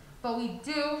Spirit, but we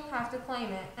do have to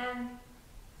claim it and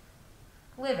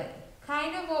live it.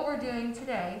 Kind of what we're doing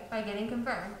today by getting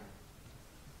confirmed.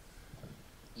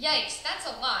 Yikes, that's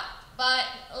a lot, but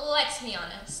let's be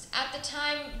honest. At the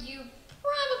time, you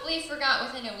probably forgot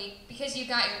within a week because you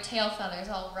got your tail feathers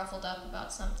all ruffled up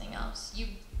about something else. You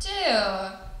do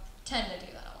tend to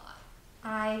do that a lot.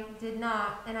 I did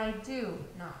not, and I do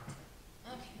not.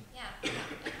 Okay, yeah,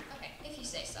 okay, if you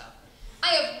say so. I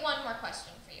have one more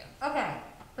question for you. Okay,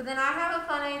 but then I have a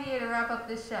fun idea to wrap up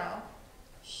this show.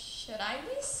 Should I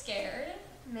be scared?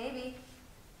 Maybe.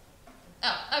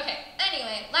 Oh, okay.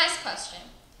 Anyway, last question.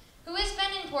 Who has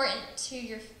been important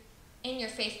in your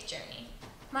faith journey?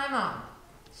 My mom.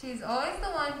 She's always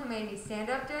the one who made me stand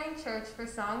up during church for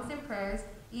songs and prayers,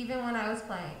 even when I was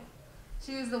playing.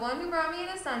 She was the one who brought me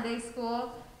to Sunday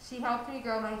school. She helped me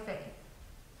grow my faith.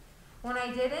 When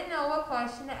I didn't know what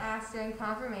question to ask during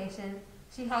confirmation,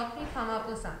 she helped me come up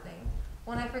with something.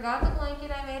 When I forgot the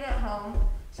blanket I made at home,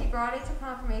 she brought it to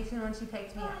confirmation when she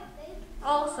picked me up.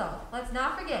 Also, let's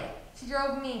not forget, she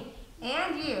drove me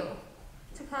and you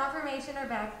to confirmation or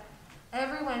back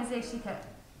every Wednesday she could.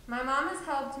 My mom has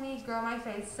helped me grow my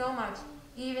faith so much,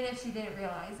 even if she didn't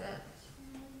realize it.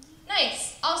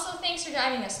 Nice. Also, thanks for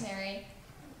driving us, Mary.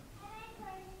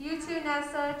 You too,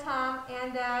 Nessa, Tom,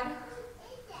 and Dad.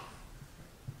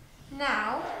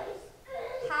 Now,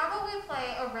 how about we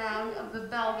play a round of the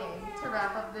bell game to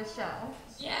wrap up this show?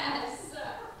 Yes.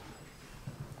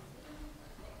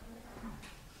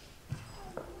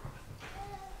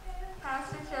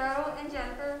 Pastor Cheryl and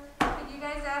Jennifer, could you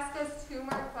guys ask us 2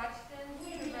 more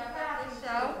questions to wrap up this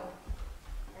show?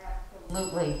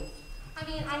 Absolutely. I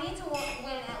mean, I need to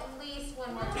win at least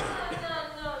one more time.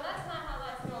 No, that's not how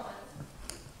that's going.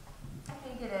 I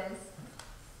think it is.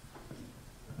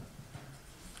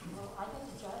 Well, I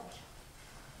get to judge.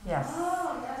 Yes.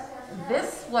 Oh, yes.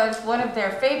 This was one of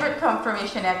their favorite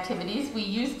confirmation activities. We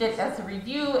used it as a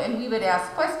review, and we would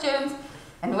ask questions,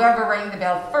 and whoever rang the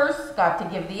bell first got to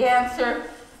give the answer.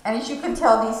 And as you can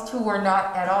tell, these two were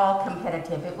not at all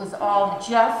competitive. It was all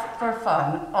just for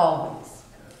fun, always.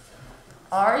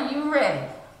 Are you ready?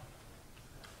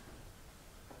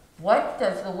 What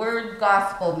does the word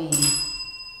gospel mean?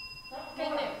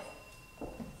 Good news.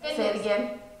 Good Say it news.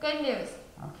 again. Good news.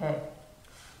 Okay.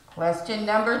 Question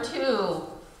number 2.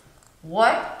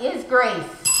 What is grace?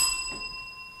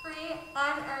 Free,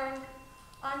 unearned,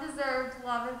 undeserved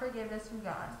love and forgiveness from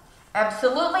God.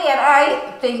 Absolutely, and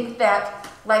I think that,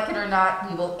 like it or not,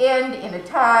 we will end in a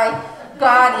tie.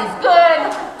 God is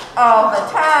good all the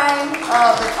time,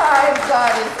 God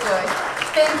is good.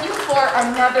 Thank you for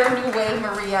another new way,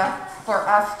 Maria, for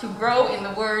us to grow in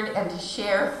the Word and to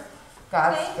share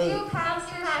God's Thank faith. you,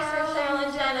 Pastor Cheryl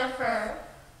and Jennifer.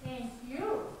 Thank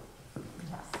you.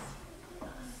 Yes.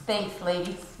 Thanks,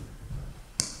 ladies.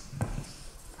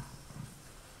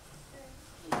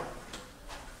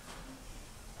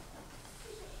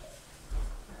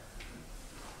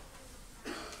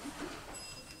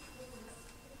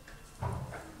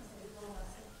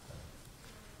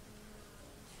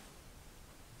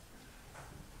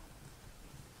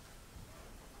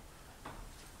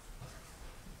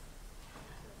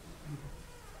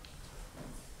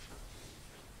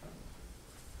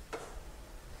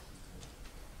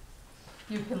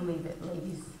 You can leave it,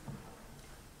 ladies.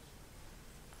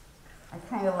 I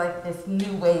kind of like this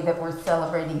new way that we're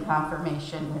celebrating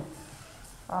confirmation with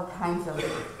all kinds of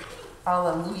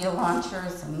hallelujah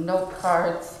launchers and note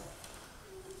cards.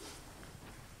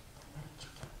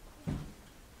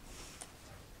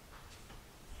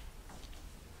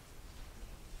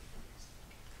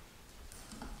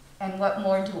 what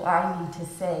more do I need to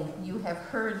say? You have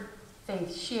heard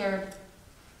faith shared,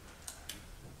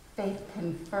 faith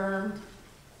confirmed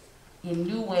in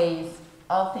new ways,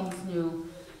 all things new,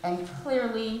 and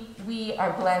clearly we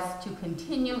are blessed to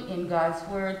continue in God's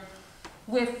Word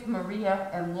with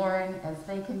Maria and Lauren as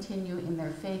they continue in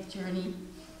their faith journey.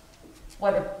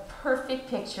 What a perfect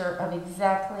picture of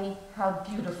exactly how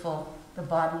beautiful the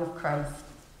body of Christ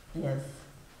is.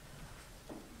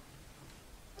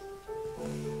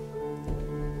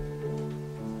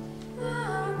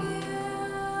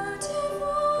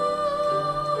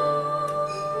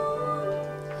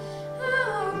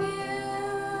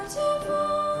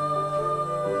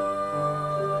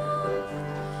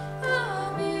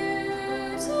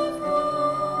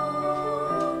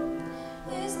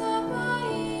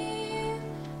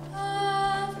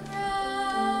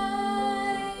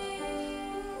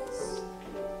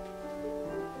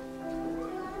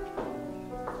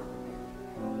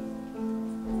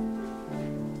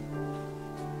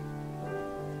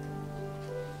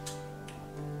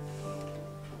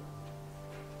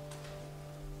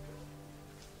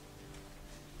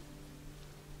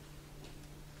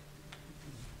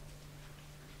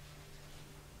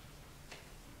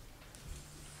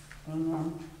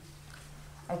 Amen.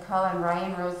 I call on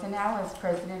Ryan Rosenau as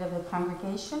president of the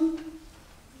congregation.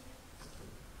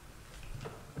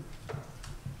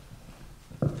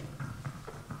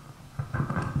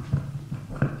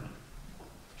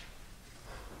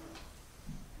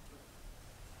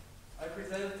 I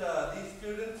present these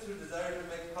students who desire to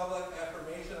make public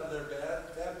affirmation of their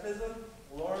baptism: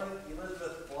 Lauren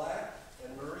Elizabeth Black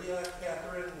and Maria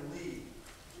Catherine Lee.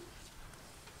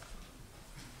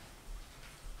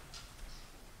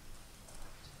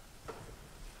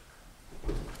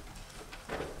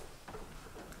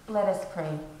 Let us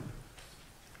pray.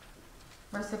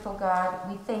 Merciful God,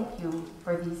 we thank you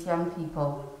for these young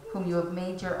people whom you have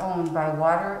made your own by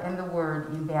water and the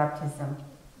word in baptism.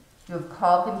 You have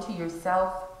called them to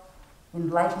yourself,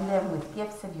 enlightened them with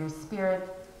gifts of your Spirit,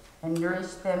 and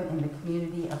nourished them in the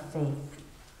community of faith.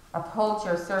 Uphold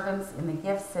your servants in the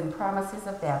gifts and promises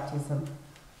of baptism,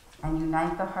 and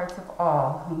unite the hearts of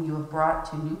all whom you have brought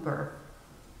to new birth.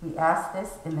 We ask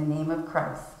this in the name of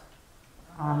Christ.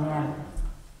 Amen.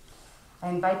 I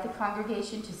invite the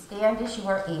congregation to stand as you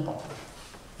are able.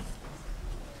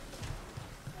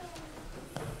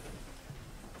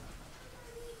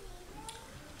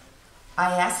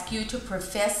 I ask you to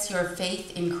profess your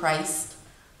faith in Christ,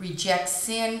 reject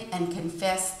sin, and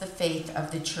confess the faith of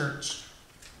the church.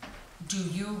 Do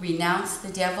you renounce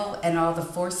the devil and all the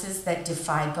forces that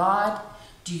defy God?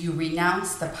 Do you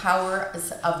renounce the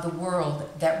powers of the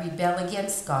world that rebel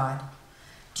against God?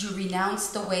 Do you renounce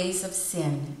the ways of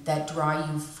sin that draw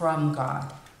you from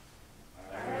God?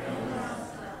 I renounce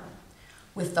them.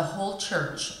 With the whole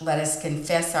church, let us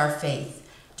confess our faith.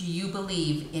 Do you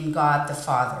believe in God the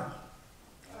Father?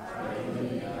 I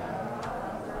believe in God the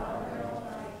Father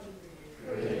Almighty,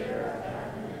 creator of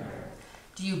heaven and earth.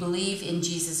 Do you believe in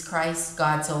Jesus Christ,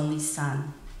 God's only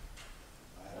Son?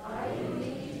 I believe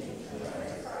in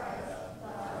Jesus Christ,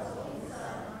 God's only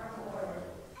Son, our Lord,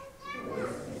 who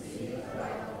was conceived by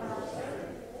the Holy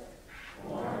Spirit,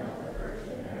 born of the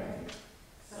Virgin Mary,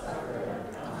 suffered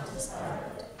under Pontius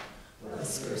Pilate,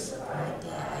 was crucified,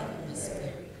 died, and was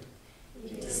buried.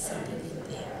 He descended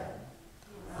into death.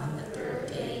 On the third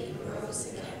day he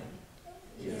rose again.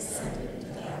 He ascended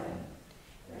into heaven.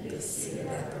 He is seated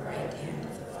at the right hand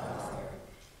of the Father,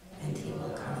 and he will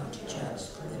come to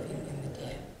judge the living and the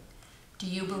dead. Do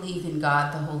you believe in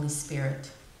God the Holy Spirit?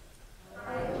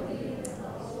 I believe in the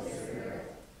Holy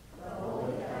Spirit, the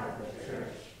Holy Catholic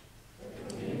Church,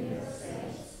 the communion of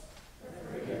saints, the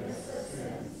forgiveness of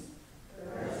sins, the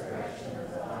resurrection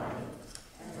of the body,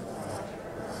 and the life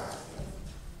everlasting.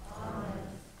 Amen.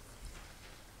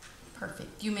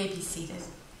 Perfect. You may be seated.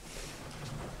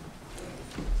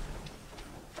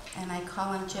 And I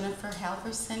call on Jennifer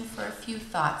Halverson for a few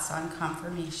thoughts on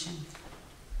confirmation.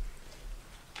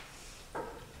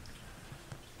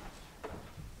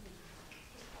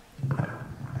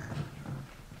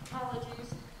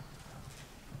 Apologies.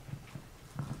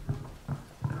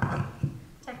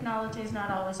 Technology is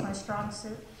not always my strong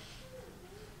suit.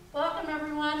 Welcome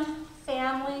everyone,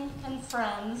 family and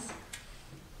friends.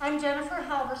 I'm Jennifer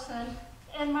Halverson,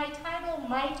 and my title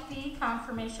might be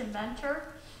Confirmation Mentor,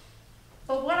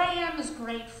 but what I am is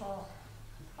grateful.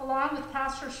 Along with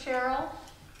Pastor Cheryl,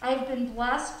 I've been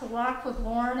blessed to walk with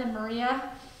Lauren and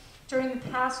Maria during the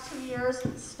past 2 years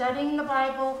studying the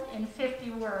Bible in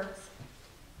 50 words.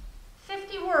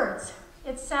 50 words.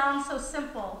 It sounds so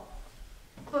simple,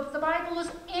 but if the Bible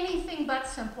is anything but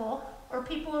simple, or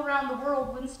people around the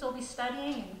world wouldn't still be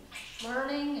studying and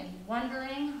learning and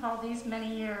wondering all these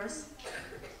many years.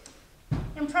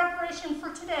 In preparation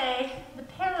for today, the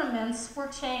paraments were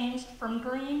changed from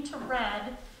green to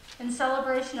red in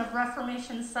celebration of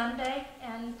Reformation Sunday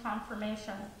and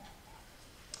confirmation.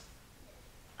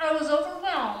 I was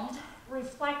overwhelmed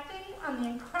reflecting on the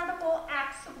incredible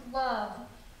acts of love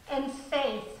and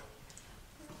faith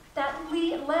that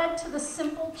led to the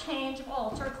simple change of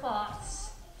altar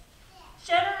cloths.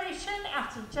 Generation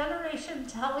after generation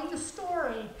telling the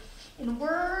story in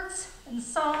words and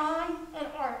song and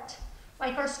art,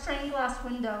 like our stained glass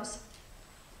windows.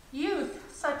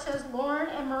 Youth such as Lauren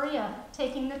and Maria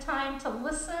taking the time to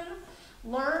listen,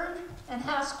 learn, and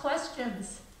ask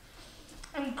questions.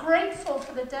 I'm grateful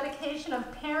for the dedication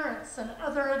of parents and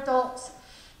other adults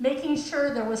making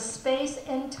sure there was space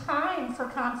and time for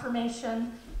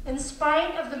confirmation in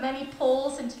spite of the many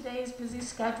pulls in today's busy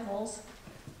schedules.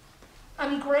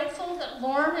 I'm grateful that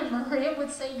Lauren and Maria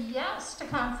would say yes to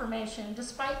confirmation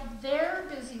despite their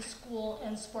busy school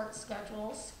and sports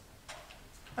schedules.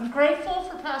 I'm grateful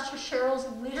for Pastor Cheryl's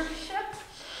leadership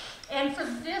and for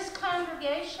this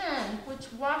congregation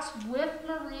which walks with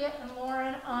Maria and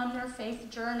Lauren on their faith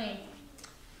journey.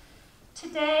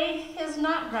 Today is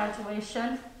not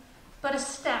graduation, but a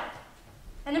step.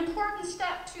 An important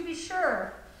step to be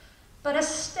sure, but a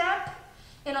step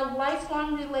in a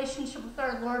lifelong relationship with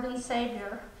our Lord and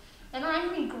Savior. And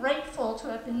I'm grateful to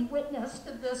have been witness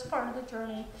to this part of the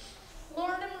journey.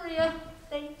 Lauren and Maria,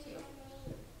 thank you.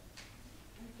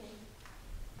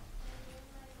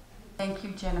 Thank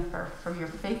you, Jennifer, for your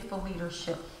faithful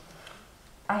leadership.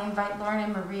 I invite Lauren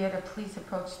and Maria to please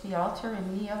approach the altar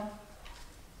and kneel.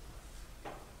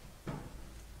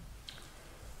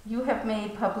 You have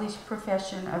made published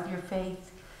profession of your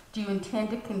faith. Do you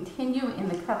intend to continue in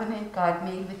the covenant God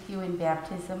made with you in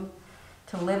baptism,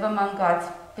 to live among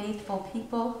God's faithful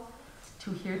people,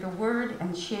 to hear the word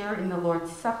and share in the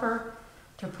Lord's Supper,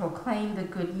 to proclaim the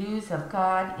good news of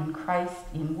God in Christ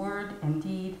in word and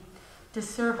deed, to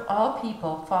serve all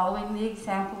people following the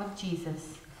example of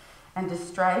Jesus, and to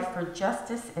strive for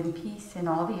justice and peace in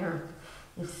all the earth?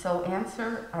 If so,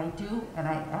 answer, I do, and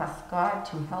I ask God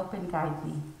to help and guide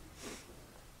me.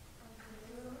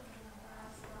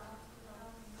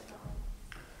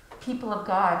 People of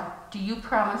God, do you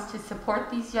promise to support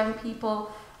these young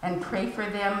people and pray for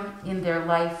them in their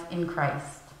life in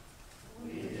Christ?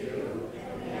 We do,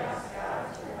 and we ask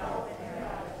God to help and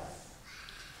guide us.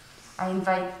 I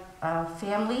invite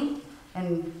family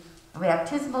and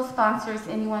baptismal sponsors,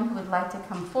 anyone who would like to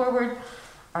come forward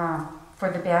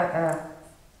for the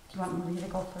do you want me to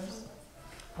go first?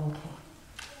 Okay.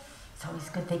 It's always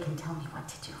good they can tell me what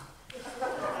to do.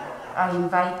 I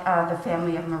invite the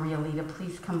family of Maria Lee to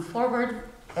please come forward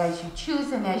as you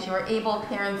choose and as you are able.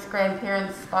 Parents,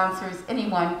 grandparents, sponsors,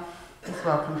 anyone is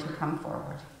welcome to come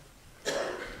forward.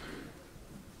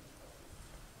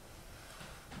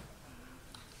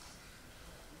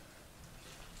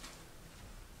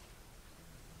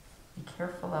 Be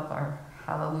careful of our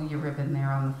hallelujah ribbon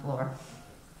there on the floor.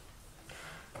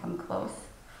 Come close.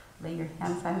 Lay your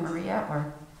hands on Maria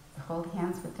or hold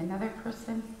hands with another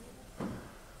person.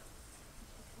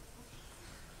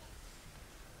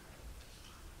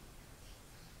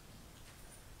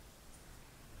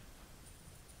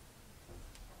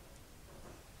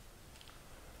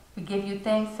 We give you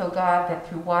thanks, O God, that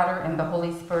through water and the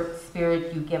Holy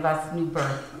Spirit you give us new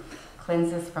birth,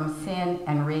 cleanse us from sin,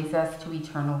 and raise us to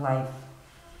eternal life.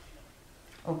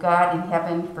 O God in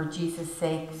heaven, for Jesus'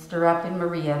 sake, stir up in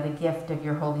Maria the gift of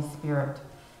your Holy Spirit,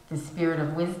 the spirit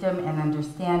of wisdom and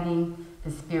understanding,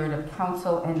 the spirit of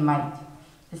counsel and might,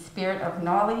 the spirit of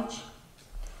knowledge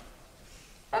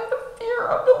and the fear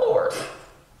of the Lord,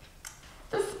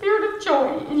 the spirit of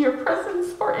joy in your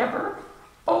presence forever,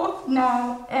 both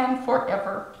now and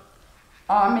forever.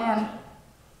 Amen.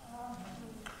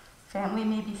 Family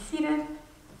may be seated.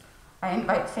 I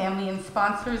invite family and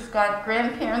sponsors,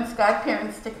 grandparents,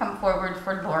 godparents to come forward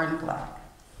for Lauren Black.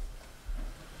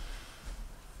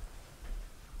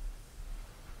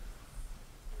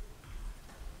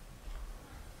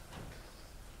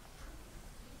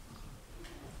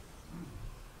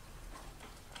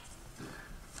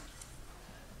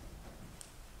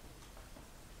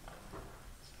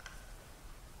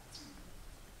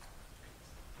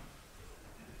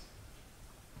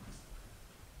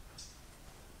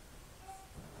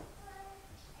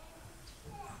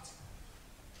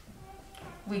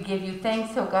 We give you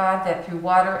thanks, O God, that through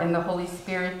water and the Holy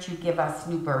Spirit you give us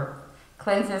new birth,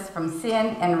 cleanse us from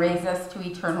sin, and raise us to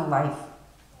eternal life.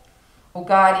 O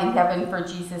God in heaven, for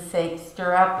Jesus' sake,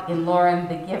 stir up in Lauren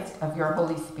the gift of your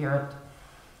Holy Spirit,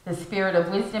 the spirit of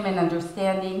wisdom and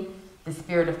understanding, the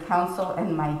spirit of counsel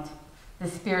and might, the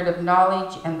spirit of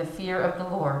knowledge and the fear of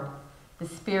the Lord, the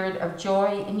spirit of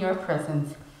joy in your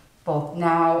presence, both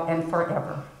now and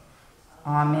forever.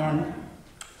 Amen.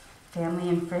 Family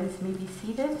and friends may be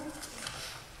seated.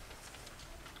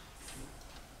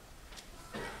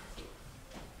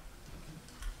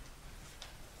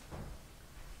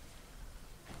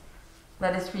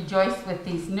 Let us rejoice with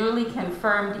these newly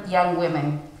confirmed young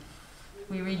women.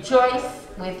 We rejoice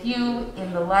with you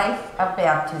in the life of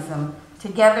baptism.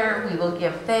 Together we will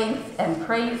give thanks and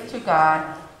praise to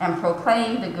God and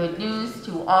proclaim the good news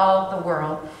to all the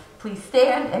world. Please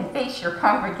stand and face your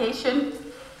congregation.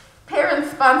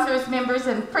 Parents, sponsors, members,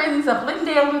 and friends of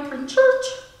Lyndale Lutheran Church.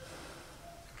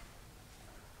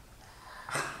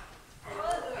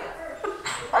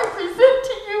 I present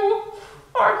to you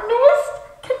our newest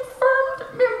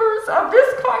confirmed members of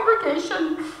this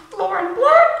congregation, Lauren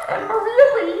Black and Maria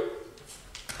Lee.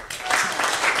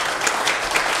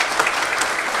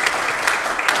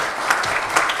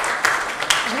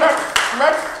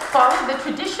 Let's follow the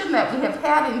tradition that we have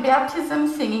had in baptism,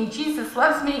 singing Jesus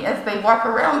Loves Me as they walk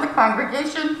around the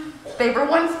congregation. They were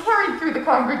once carried through the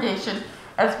congregation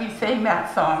as we sang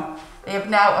that song. They have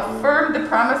now affirmed the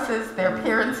promises their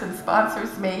parents and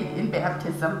sponsors made in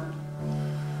baptism.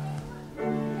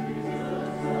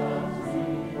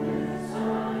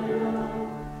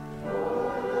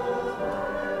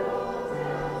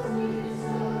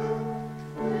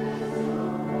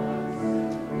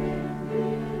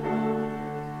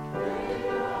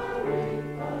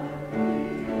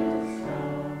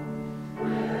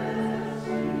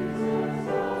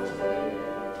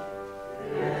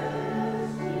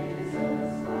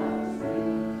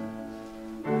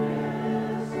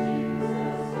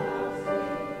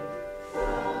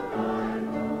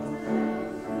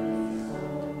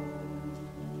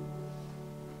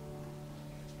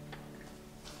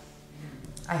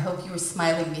 I hope you were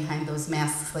smiling behind those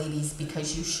masks, ladies,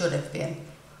 because you should have been.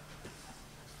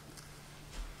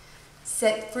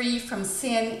 Set free from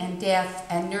sin and death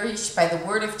and nourished by the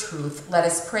word of truth, let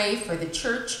us pray for the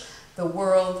church, the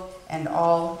world, and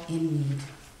all in need.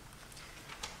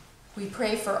 We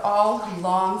pray for all who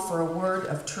long for a word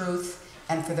of truth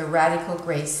and for the radical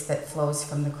grace that flows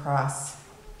from the cross.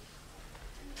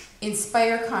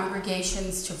 Inspire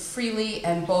congregations to freely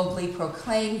and boldly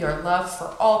proclaim your love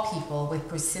for all people with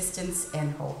persistence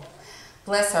and hope.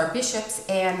 Bless our bishops,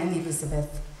 Anne and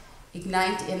Elizabeth.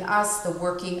 Ignite in us the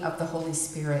working of the Holy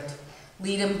Spirit.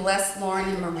 Lead and bless Lauren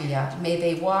and Maria. May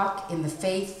they walk in the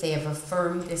faith they have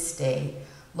affirmed this day.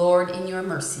 Lord, in your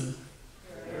mercy.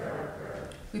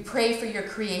 We pray for your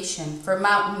creation, for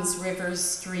mountains, rivers,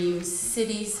 streams,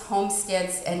 cities,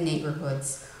 homesteads, and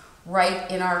neighborhoods. Write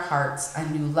in our hearts a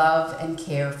new love and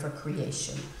care for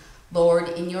creation. Lord,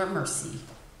 in your mercy.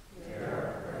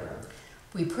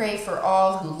 We pray for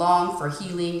all who long for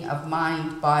healing of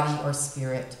mind, body, or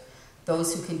spirit,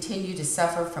 those who continue to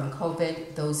suffer from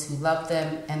COVID, those who love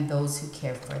them, and those who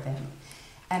care for them,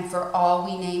 and for all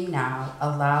we name now,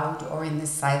 aloud or in the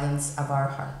silence of our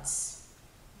hearts.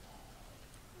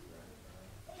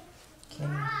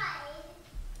 Kenny,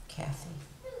 Kathy,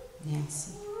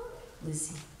 Nancy,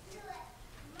 Lizzie,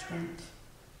 Trent,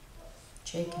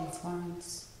 Jake and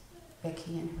Florence,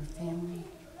 Becky and her family,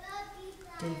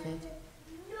 David,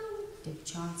 Dick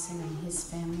Johnson and his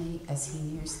family as he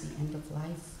nears the end of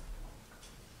life.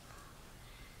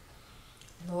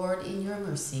 Lord, in your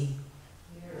mercy,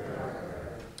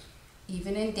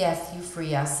 even in death you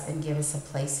free us and give us a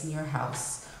place in your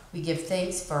house. We give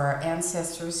thanks for our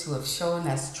ancestors who have shown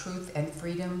us truth and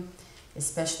freedom,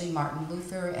 especially Martin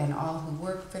Luther and all who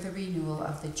work for the renewal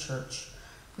of the church.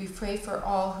 We pray for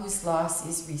all whose loss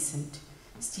is recent,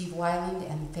 Steve Weiland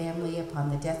and family upon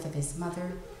the death of his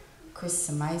mother, Chris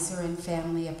Semiser and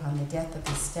family upon the death of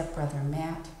his stepbrother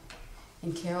Matt,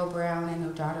 and Carol Brown and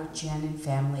her daughter Jen and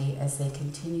family as they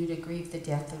continue to grieve the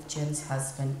death of Jen's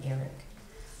husband Eric.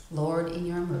 Lord, in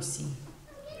your mercy.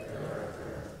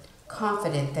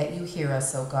 Confident that you hear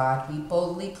us, O God, we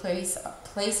boldly place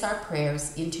our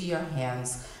prayers into your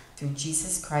hands through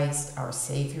Jesus Christ, our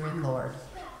Savior and Lord.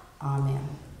 Amen.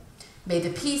 May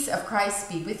the peace of Christ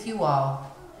be with you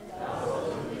all.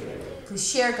 Please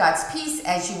share God's peace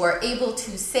as you are able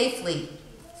to safely.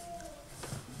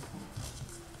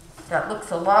 That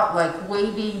looks a lot like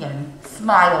waving and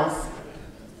smiles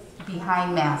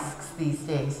behind masks these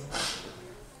days.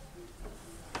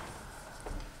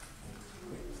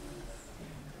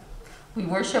 We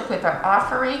worship with our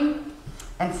offering,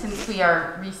 and since we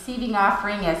are receiving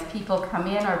offering as people come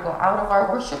in or go out of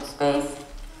our worship space,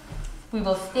 we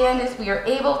will stand as we are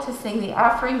able to sing the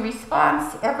offering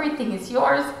response. Everything is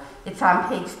yours. It's on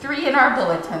page 3 in our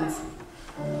bulletins.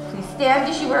 Please stand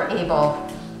as you are able.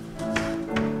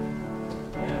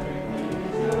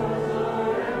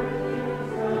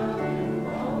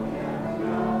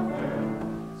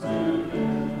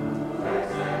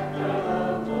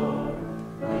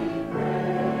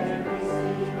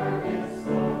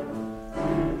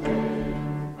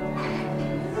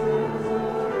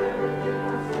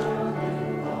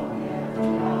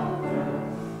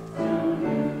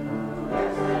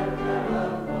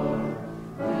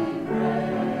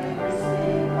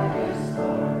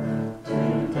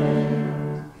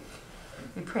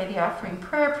 Pray the offering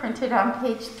prayer printed on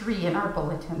page 3 in our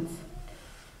bulletins.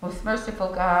 Most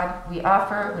merciful God, we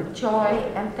offer with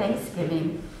joy and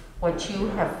thanksgiving what you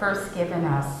have first given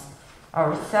us,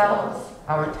 ourselves,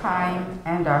 our time,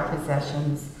 and our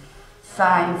possessions,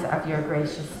 signs of your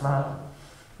gracious love.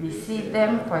 Receive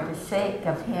them for the sake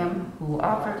of him who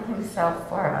offered himself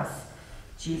for us,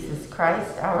 Jesus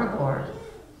Christ our Lord.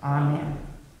 Amen.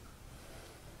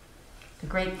 The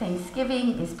Great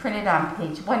Thanksgiving is printed on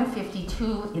page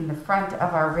 152 in the front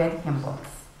of our red hymn books.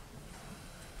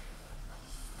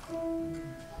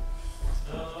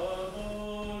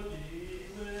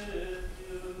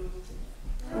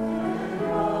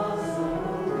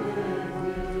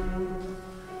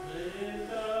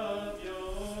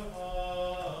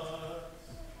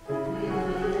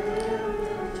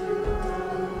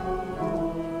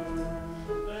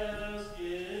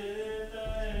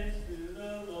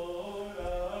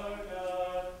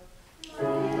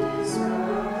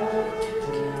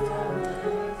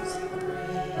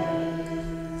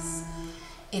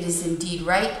 It is indeed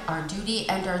right, our duty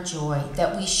and our joy,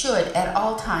 that we should at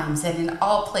all times and in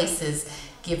all places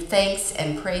give thanks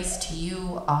and praise to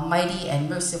you, Almighty and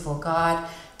merciful God,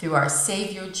 through our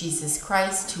Savior Jesus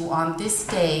Christ, who on this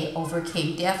day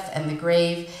overcame death and the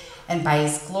grave, and by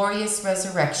his glorious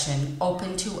resurrection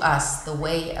opened to us the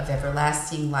way of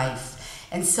everlasting life.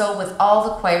 And so with all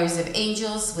the choirs of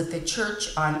angels, with the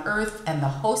church on earth and the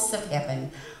hosts of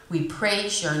heaven, we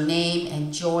praise your name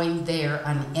and join their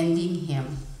unending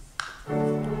hymn.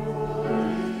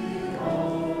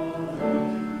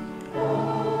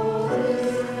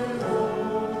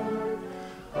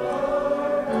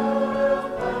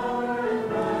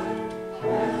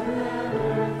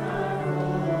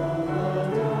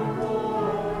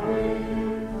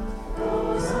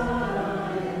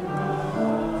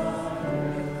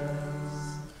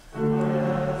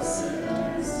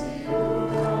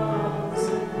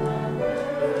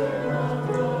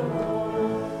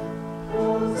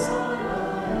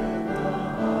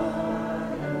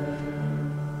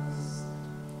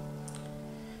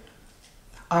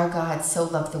 Our God so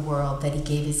loved the world that he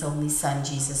gave his only Son,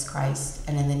 Jesus Christ.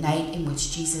 And in the night in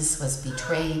which Jesus was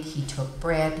betrayed, he took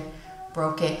bread,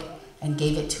 broke it, and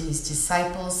gave it to his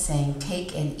disciples, saying,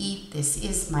 "Take and eat. This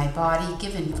is my body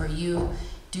given for you.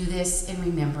 Do this in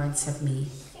remembrance of me."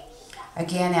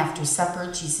 Again, after supper,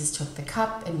 Jesus took the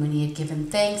cup, and when he had given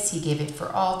thanks, he gave it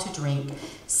for all to drink,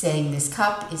 saying, "This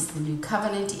cup is the new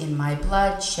covenant in my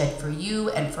blood, shed for you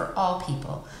and for all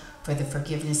people, for the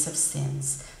forgiveness of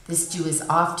sins. This do as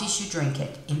oft as you drink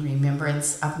it in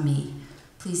remembrance of me."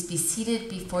 Please be seated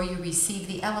before you receive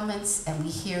the elements, and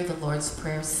we hear the Lord's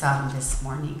Prayer sung this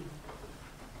morning.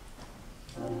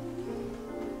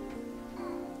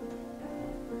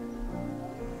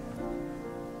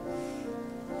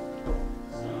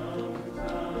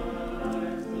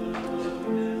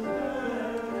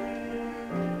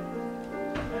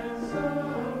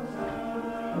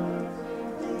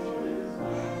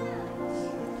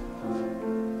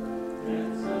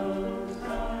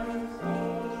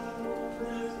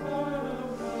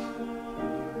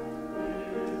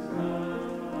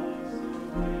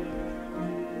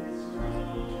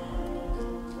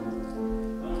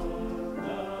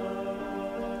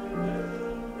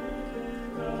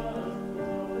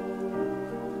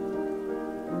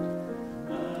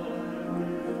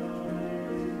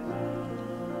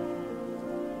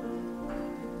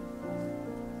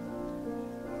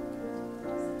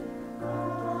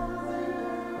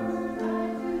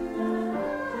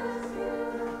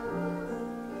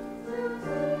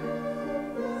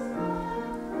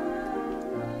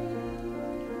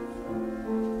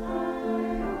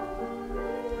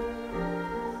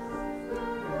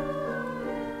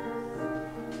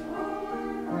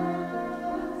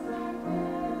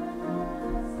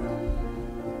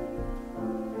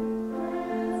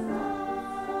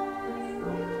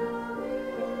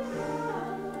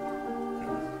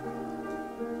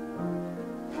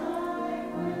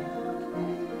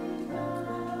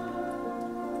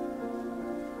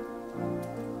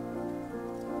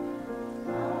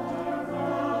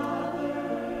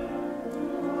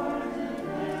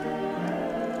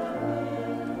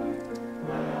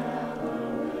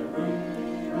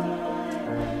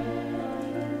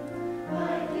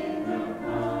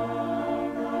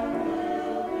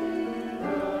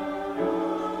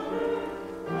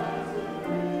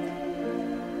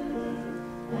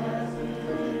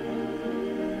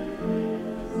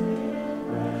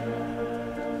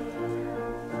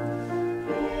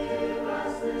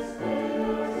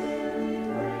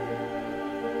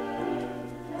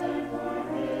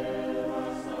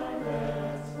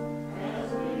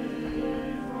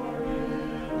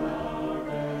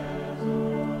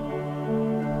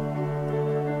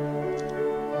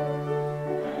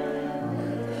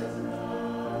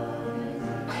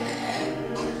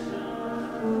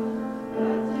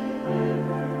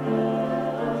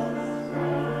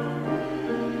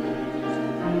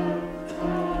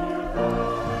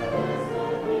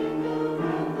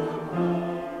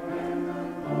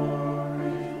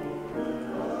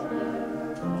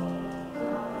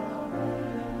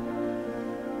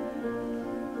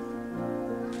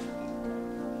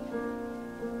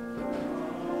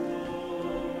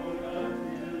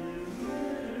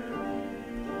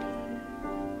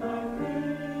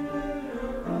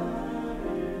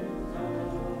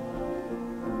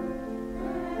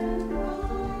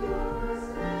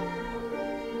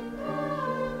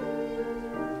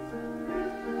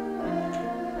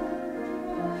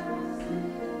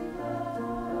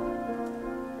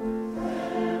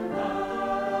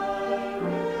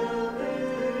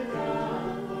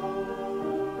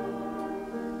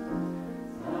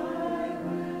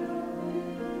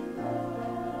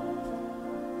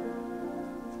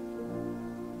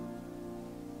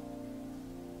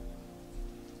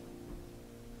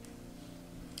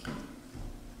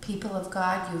 People of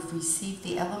God, you've received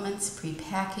the elements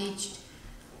prepackaged.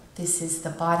 This is the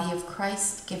body of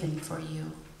Christ given for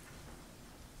you.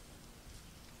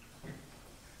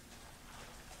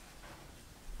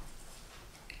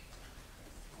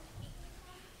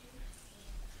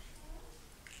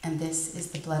 And this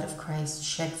is the blood of Christ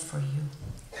shed for you.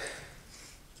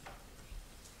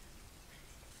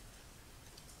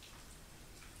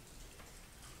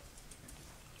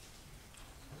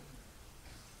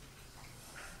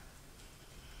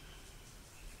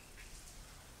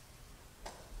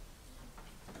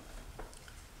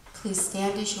 Please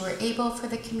stand as you are able for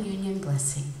the communion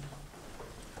blessing.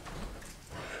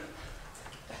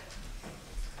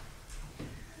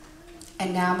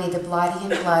 And now may the body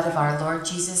and blood of our Lord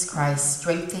Jesus Christ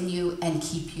strengthen you and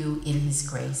keep you in his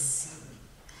grace.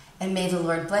 And may the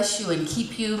Lord bless you and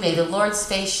keep you. May the Lord's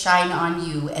face shine on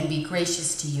you and be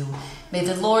gracious to you. May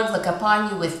the Lord look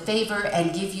upon you with favor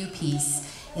and give you peace.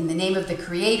 In the name of the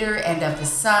Creator and of the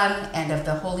Son and of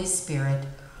the Holy Spirit.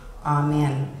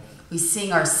 Amen. We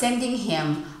sing our sending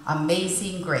hymn,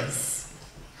 Amazing Grace.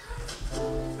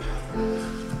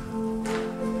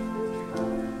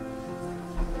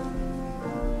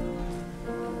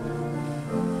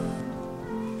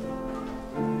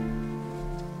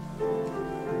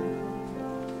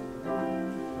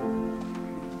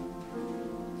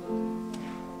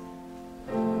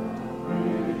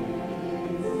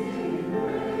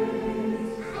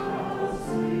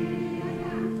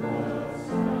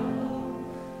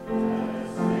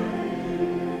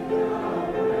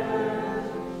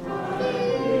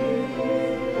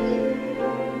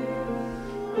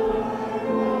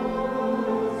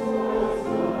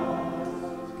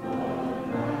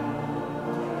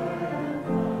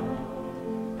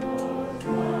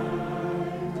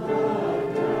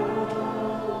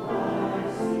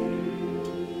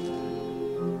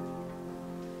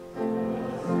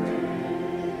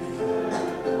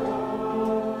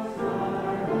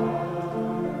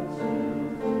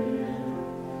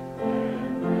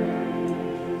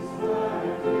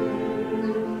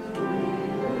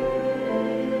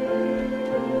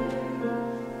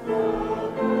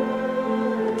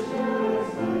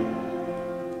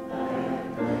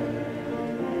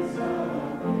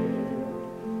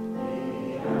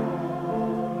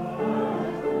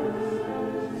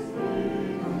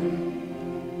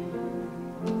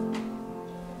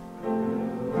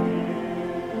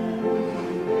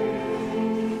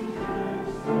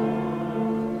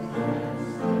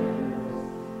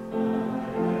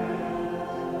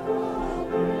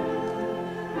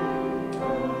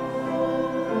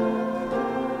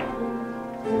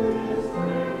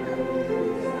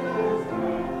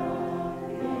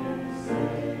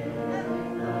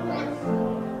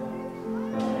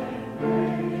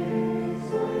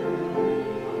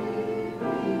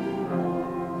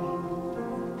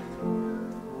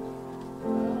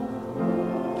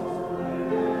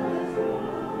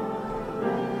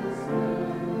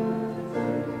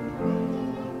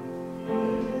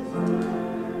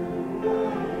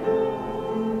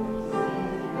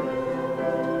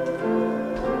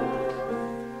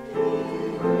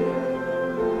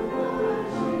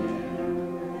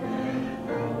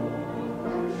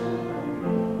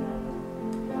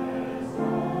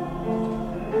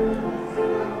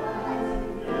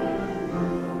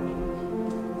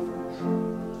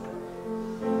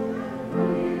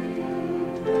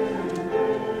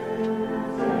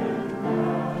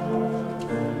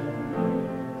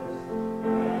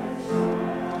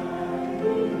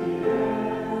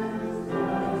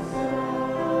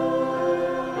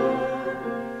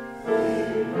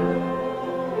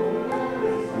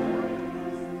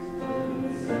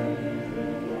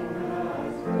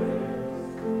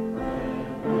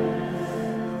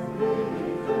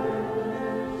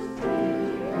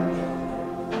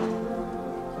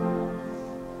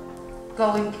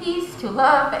 Go in peace to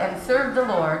love and serve the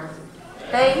Lord.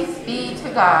 Thanks be to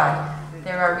God.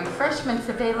 There are refreshments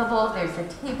available. There's a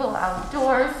table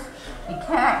outdoors. We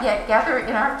cannot yet gather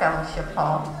in our fellowship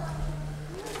hall.